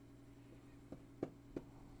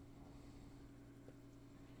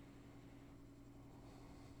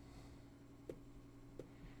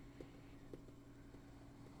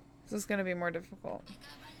 This is going to be more difficult.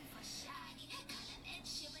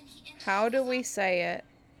 How do we say it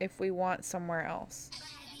if we want somewhere else?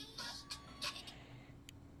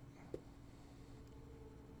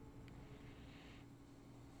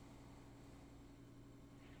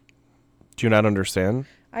 Do you not understand?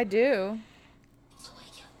 I do.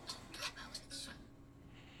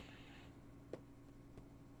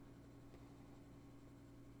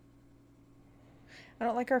 I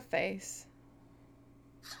don't like her face.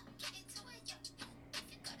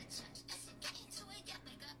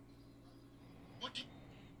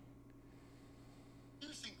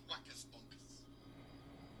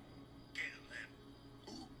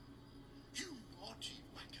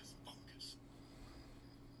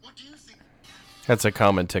 That's a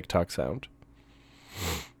common TikTok sound.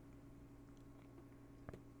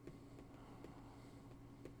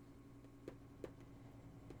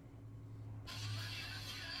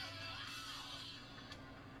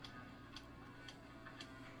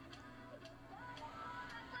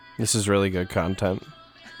 This is really good content.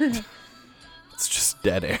 It's just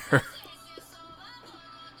dead air.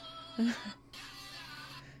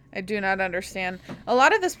 I do not understand. A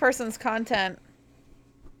lot of this person's content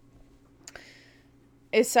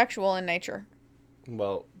is sexual in nature.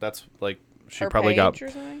 Well, that's like she Her probably page or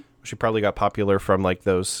something? she probably got popular from like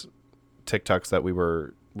those TikToks that we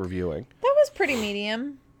were reviewing. That was pretty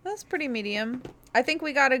medium. That was pretty medium. I think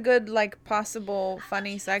we got a good like possible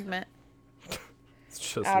funny segment. It's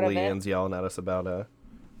just out of it. Leanne's yelling at us about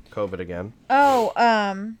COVID again. Oh,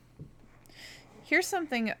 here's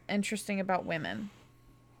something interesting about women.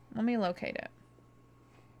 Let me locate it.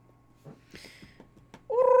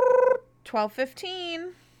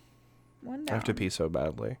 12:15. One down. I have to pee so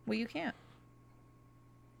badly. Well, you can't.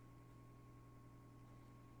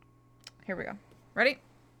 Here we go. Ready?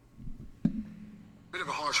 Bit of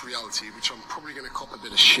a harsh reality, which I'm probably going to cop a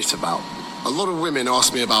bit of shit about. A lot of women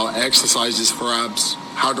ask me about exercises for abs.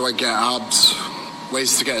 How do I get abs?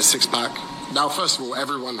 Ways to get a six-pack. Now, first of all,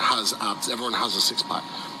 everyone has abs. Everyone has a six-pack.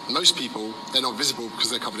 Most people, they're not visible because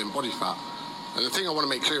they're covered in body fat. And the thing I want to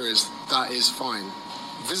make clear is that is fine.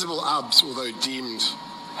 Visible abs, although deemed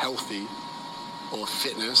healthy or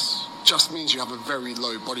fitness just means you have a very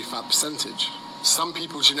low body fat percentage. Some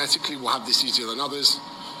people genetically will have this easier than others,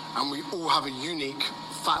 and we all have a unique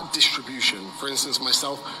fat distribution. For instance,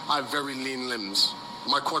 myself, I have very lean limbs.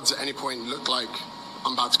 My quads at any point look like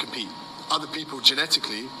I'm about to compete. Other people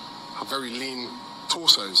genetically have very lean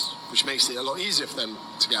torsos, which makes it a lot easier for them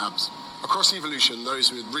to get abs. Across evolution,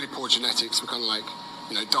 those with really poor genetics were kind of like,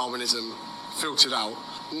 Darwinism filtered out.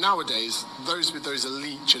 Nowadays, those with those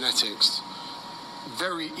elite genetics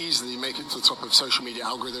very easily make it to the top of social media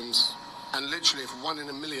algorithms. And literally, if 1 in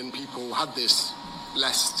a million people had this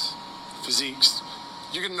blessed physiques,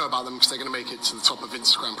 you're going to know about them because they're going to make it to the top of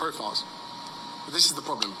Instagram profiles. But this is the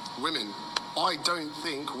problem. Women. I don't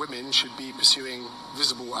think women should be pursuing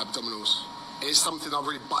visible abdominals. It's something I've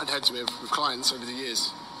really butted heads with clients over the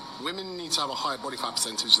years. Women need to have a higher body fat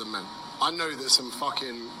percentage than men. I know that some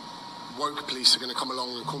fucking woke police are going to come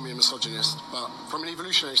along and call me a misogynist, but from an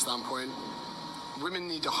evolutionary standpoint, women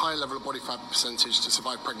need a higher level of body fat percentage to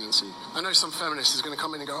survive pregnancy. I know some feminist is going to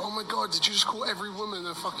come in and go, oh my God, did you just call every woman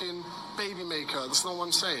a fucking baby maker? That's not what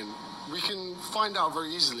I'm saying. We can find out very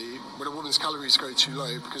easily when a woman's calories go too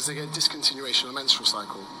low because they get discontinuation of the menstrual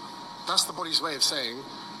cycle. That's the body's way of saying,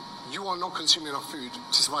 you are not consuming enough food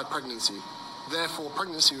to survive pregnancy. Therefore,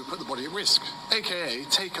 pregnancy would put the body at risk. AKA,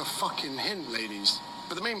 take a fucking hint, ladies.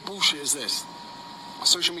 But the main bullshit is this.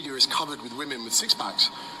 Social media is covered with women with six-packs,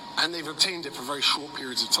 and they've obtained it for very short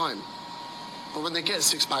periods of time. But when they get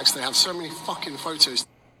six-packs, they have so many fucking photos.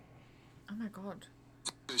 Oh my God.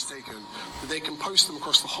 Taken that they can post them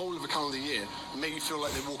across the whole of a calendar year and make you feel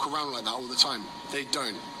like they walk around like that all the time. They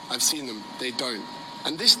don't. I've seen them. They don't.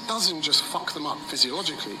 And this doesn't just fuck them up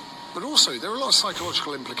physiologically, but also there are a lot of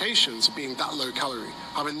psychological implications of being that low calorie,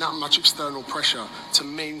 having that much external pressure to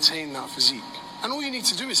maintain that physique. And all you need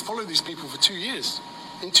to do is follow these people for 2 years.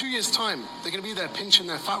 In 2 years' time, they're going to be there pinching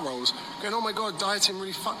their fat rolls, going, oh my God, dieting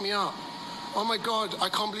really fucked me up. Oh my God, I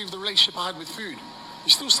can't believe the relationship I had with food. You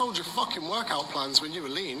still sold your fucking workout plans when you were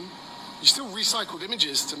lean. You still recycled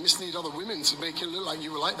images to mislead other women to make it look like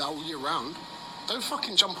you were like that all year round. Don't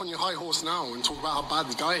fucking jump on your high horse now and talk about how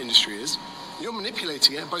bad the diet industry is. You're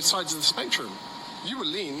manipulating it at both sides of the spectrum. You were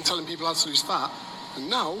lean, telling people how to lose fat, and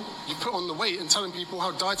now you put on the weight and telling people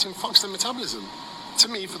how dieting fucks their metabolism. To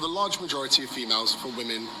me, for the large majority of females, for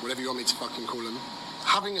women, whatever you want me to fucking call them,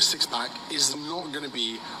 having a six-pack is not going to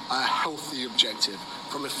be a healthy objective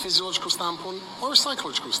from a physiological standpoint or a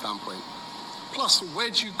psychological standpoint. Plus, where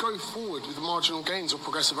do you go forward with the marginal gains or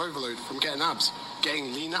progressive overload from getting abs?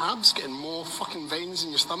 Getting leaner abs? Getting more fucking veins in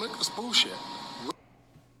your stomach? That's bullshit. What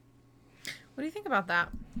do you think about that?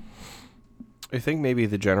 I think maybe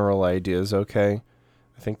the general idea is okay.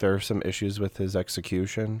 I think there are some issues with his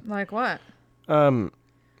execution. Like what?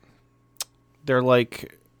 They're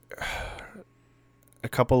like a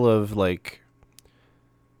couple of like,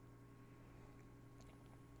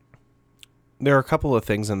 there are a couple of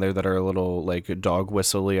things in there that are a little like dog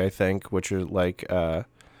whistly, I think, which are like,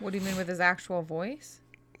 what do you mean with his actual voice?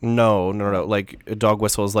 No. Like a dog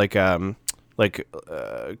whistle is like not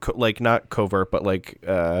covert, but like,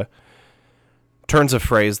 turns of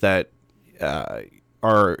phrase that,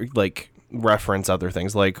 are like reference other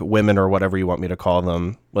things, like women or whatever you want me to call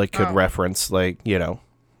them, like could reference like, I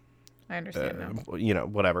understand now.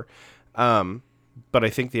 Whatever. But I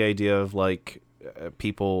think the idea of like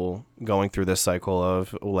people going through this cycle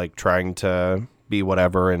of like trying to be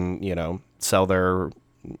whatever and, sell their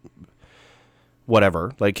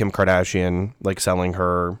whatever, like Kim Kardashian, like selling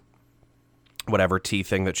her whatever tea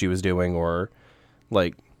thing that she was doing, or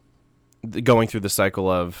like going through the cycle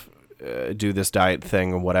of do this diet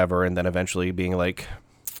thing or whatever, and then eventually being like,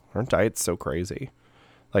 aren't diets so crazy?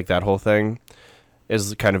 Like that whole thing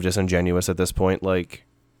is kind of disingenuous at this point. Like,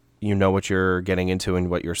 you know what you're getting into and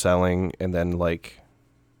what you're selling, and then like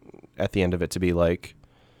at the end of it to be like.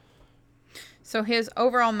 So his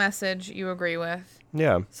overall message you agree with.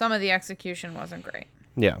 Yeah. Some of the execution wasn't great.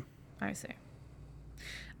 Yeah. I see.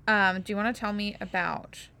 Do you want to tell me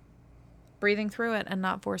about breathing through it and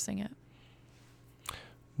not forcing it?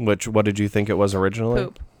 What did you think it was originally?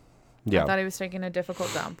 Poop. Yeah. I thought he was taking a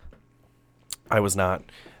difficult dump. I was not.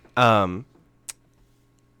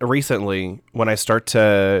 Recently, when I start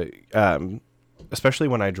to, especially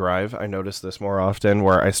when I drive, I notice this more often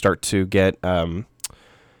where I start to get,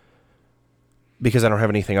 because I don't have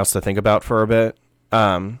anything else to think about for a bit,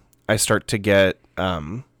 I start to get,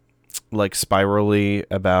 like spirally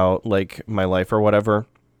about like my life or whatever.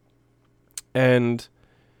 And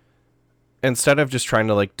instead of just trying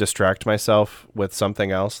to like distract myself with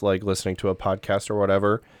something else, like listening to a podcast or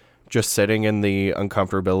whatever, just sitting in the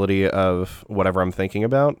uncomfortability of whatever I'm thinking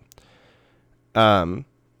about,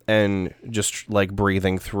 and just like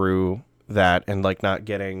breathing through that and like not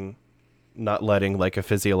letting like a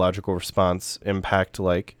physiological response impact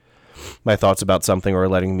like my thoughts about something or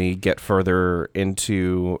letting me get further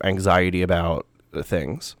into anxiety about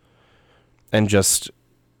things, and just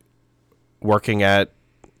working at,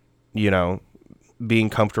 being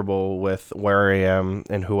comfortable with where I am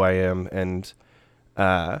and who I am, and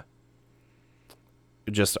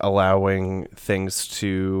just allowing things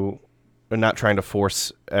to, not trying to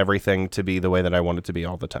force everything to be the way that I want it to be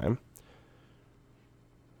all the time.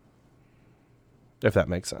 If that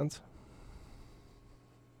makes sense.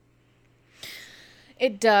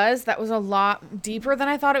 It does. That was a lot deeper than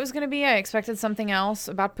I thought it was going to be. I expected something else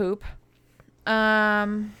about poop. It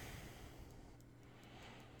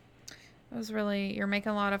was really, you're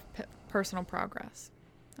making a lot of personal progress.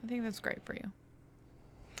 I think that's great for you.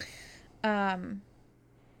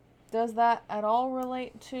 Does that at all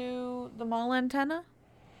relate to the mall antenna?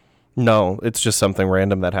 No, it's just something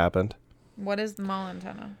random that happened. What is the mall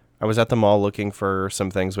antenna? I was at the mall looking for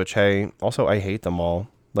some things, which, hey, also I hate the mall.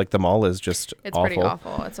 Like, the mall is just It's awful. pretty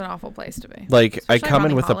awful. It's an awful place to be. Like, Especially I come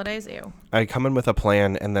in with a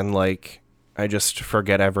plan, and then like I just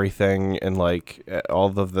forget everything, and like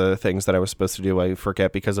all of the things that I was supposed to do, I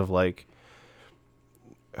forget because of like,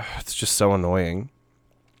 it's just so annoying.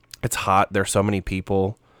 It's hot. There's so many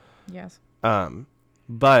people. Yes.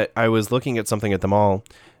 But I was looking at something at the mall,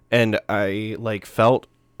 and I like felt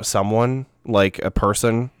someone, like a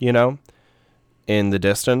person, in the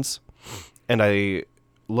distance, and I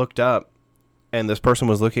looked up, and this person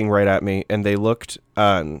was looking right at me, and they looked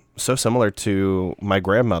so similar to my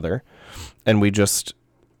grandmother, and we just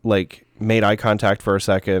like made eye contact for a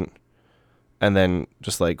second, and then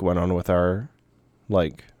just like went on with our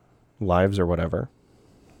like lives or whatever.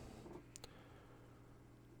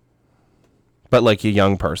 But like a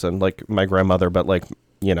young person, like my grandmother, but like,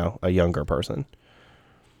 a younger person.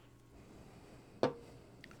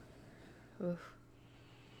 Oof.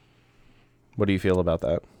 What do you feel about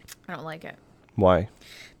that? I don't like it. Why?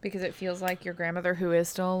 Because it feels like your grandmother, who is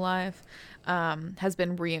still alive, has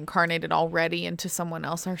been reincarnated already into someone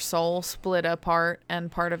else. Her soul split apart, and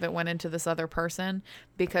part of it went into this other person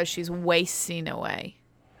because she's wasting away.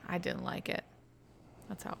 I didn't like it.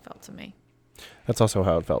 That's how it felt to me. That's also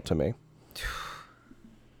how it felt to me.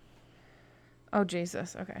 Oh,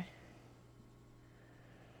 Jesus. Okay.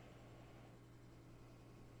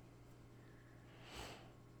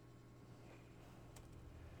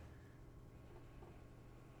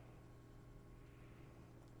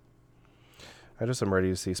 I just am ready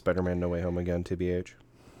to see Spider-Man No Way Home again, TBH.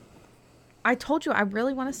 I told you I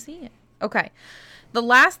really want to see it. Okay. The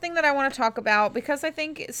last thing that I want to talk about, because I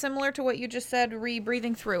think it's similar to what you just said,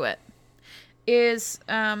 breathing through it, is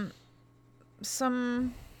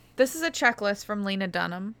this is a checklist from Lena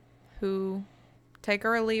Dunham, who, take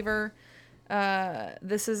her or leave her,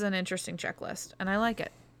 this is an interesting checklist, and I like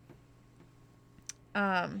it.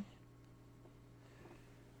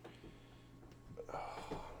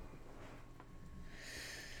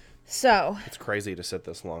 So it's crazy to sit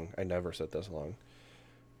this long. I never sit this long.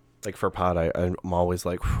 Like for pod, I'm always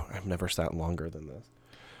like, I've never sat longer than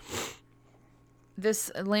this.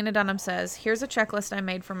 This Lena Dunham says, here's a checklist I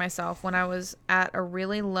made for myself when I was at a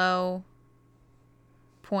really low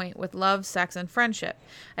point with love, sex, and friendship.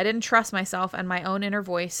 I didn't trust myself, and my own inner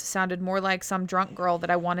voice sounded more like some drunk girl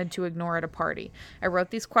that I wanted to ignore at a party. I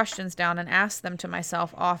wrote these questions down and asked them to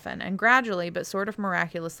myself often, and gradually, but sort of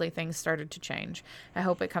miraculously, things started to change. I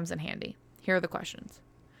hope it comes in handy. Here are the questions.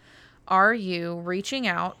 Are you reaching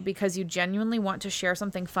out because you genuinely want to share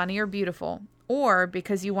something funny or beautiful, or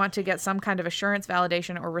because you want to get some kind of assurance,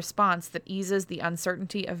 validation, or response that eases the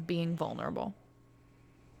uncertainty of being vulnerable?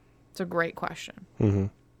 It's a great question. Mm-hmm.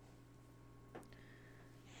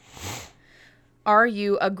 Are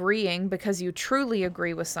you agreeing because you truly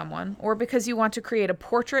agree with someone, or because you want to create a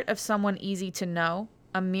portrait of someone easy to know,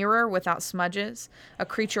 a mirror without smudges, a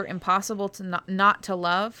creature impossible to not to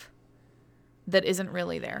love that isn't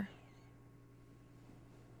really there?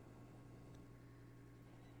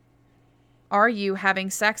 Are you having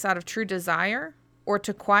sex out of true desire, or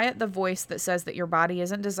to quiet the voice that says that your body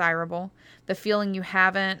isn't desirable, the feeling you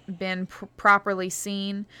haven't been properly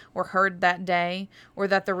seen or heard that day, or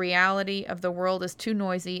that the reality of the world is too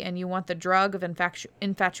noisy and you want the drug of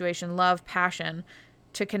infatuation, love, passion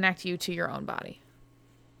to connect you to your own body?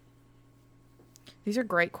 These are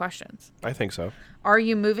great questions. I think so. Are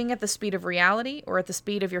you moving at the speed of reality or at the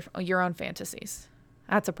speed of your own fantasies?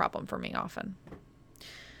 That's a problem for me often.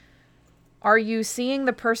 Are you seeing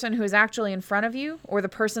the person who is actually in front of you, or the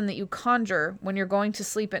person that you conjure when you're going to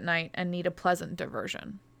sleep at night and need a pleasant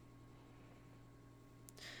diversion?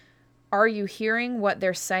 Are you hearing what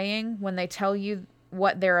they're saying when they tell you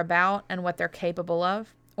what they're about and what they're capable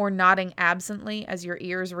of? Or nodding absently as your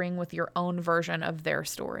ears ring with your own version of their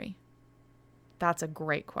story? That's a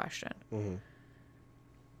great question. Mm-hmm.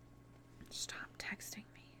 Stop texting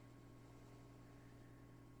me.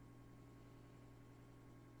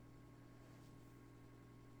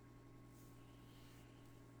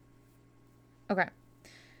 Okay.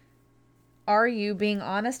 Are you being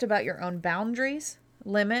honest about your own boundaries,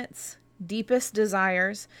 limits, deepest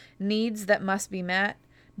desires, needs that must be met,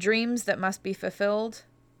 dreams that must be fulfilled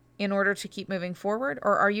in order to keep moving forward?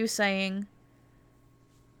 Or are you saying,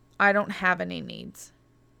 I don't have any needs?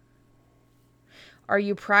 Are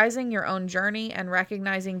you prizing your own journey and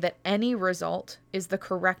recognizing that any result is the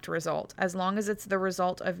correct result, as long as it's the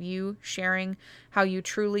result of you sharing how you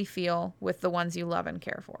truly feel with the ones you love and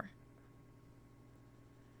care for?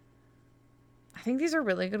 I think these are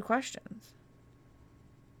really good questions.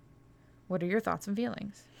 What are your thoughts and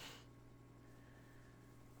feelings?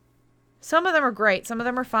 Some of them are great, some of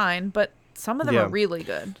them are fine, but some of them are really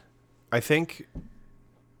good. I think,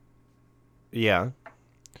 yeah.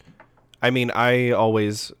 I mean, I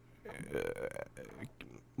always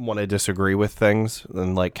want to disagree with things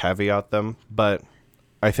and like caveat them, but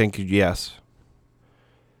I think yes.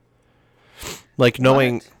 Like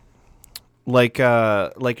knowing, like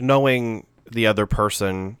knowing the other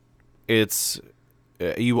person, it's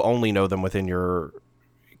you only know them within your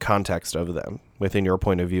context of them, within your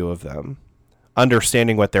point of view of them.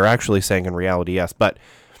 Understanding what they're actually saying in reality, yes, but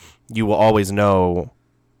you will always know.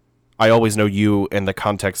 I always know you in the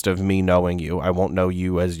context of me knowing you. I won't know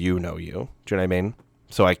you as you know you. Do you know what I mean?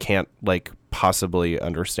 So I can't, like, possibly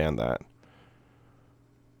understand that.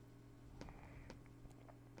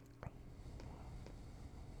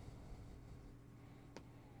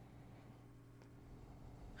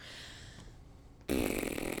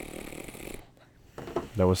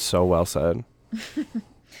 That was so well said.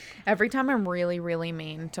 Every time I'm really, really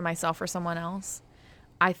mean to myself or someone else,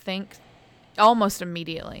 I think almost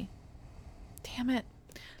immediately, damn it,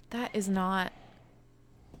 that is not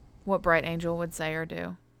what Bright Angel would say or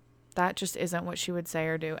do. That just isn't what she would say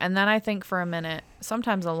or do. And then I think for a minute,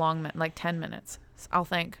 sometimes a long minute, like 10 minutes, I'll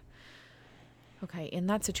think, okay, in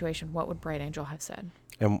that situation, what would Bright Angel have said?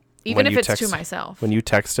 And even if it's to myself. When you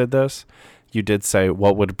texted this, you did say,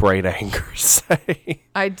 what would Bright Anger say?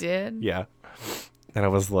 I did? Yeah. And I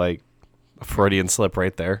was like, a Freudian slip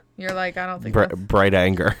right there. You're like, I don't think Bright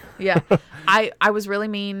Anger. Yeah. I was really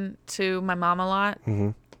mean to my mom a lot. Mm-hmm.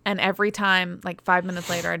 And every time, like 5 minutes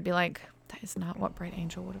later, I'd be like, that is not what Bright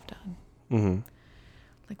Angel would have done. Mm-hmm.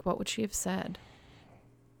 Like, what would she have said?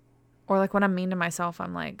 Or like when I'm mean to myself,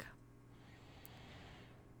 I'm like,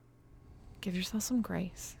 give yourself some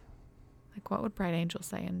grace. Like, what would Bright Angel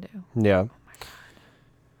say and do? Yeah.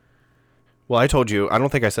 Well, I told you, I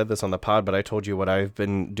don't think I said this on the pod, but I told you what I've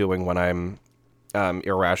been doing when I'm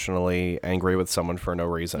irrationally angry with someone for no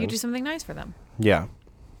reason. You do something nice for them. Yeah.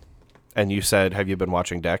 And you said, have you been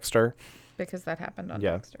watching Dexter? Because that happened on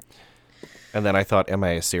Dexter. And then I thought, am I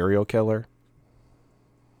a serial killer?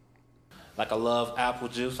 Like I love apple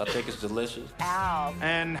juice. I think it's delicious. Ow.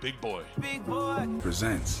 And Big Boy. Big Boy.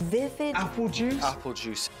 Presents Vivid apple juice. Apple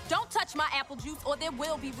juice. Don't touch my apple juice or there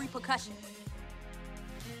will be repercussions.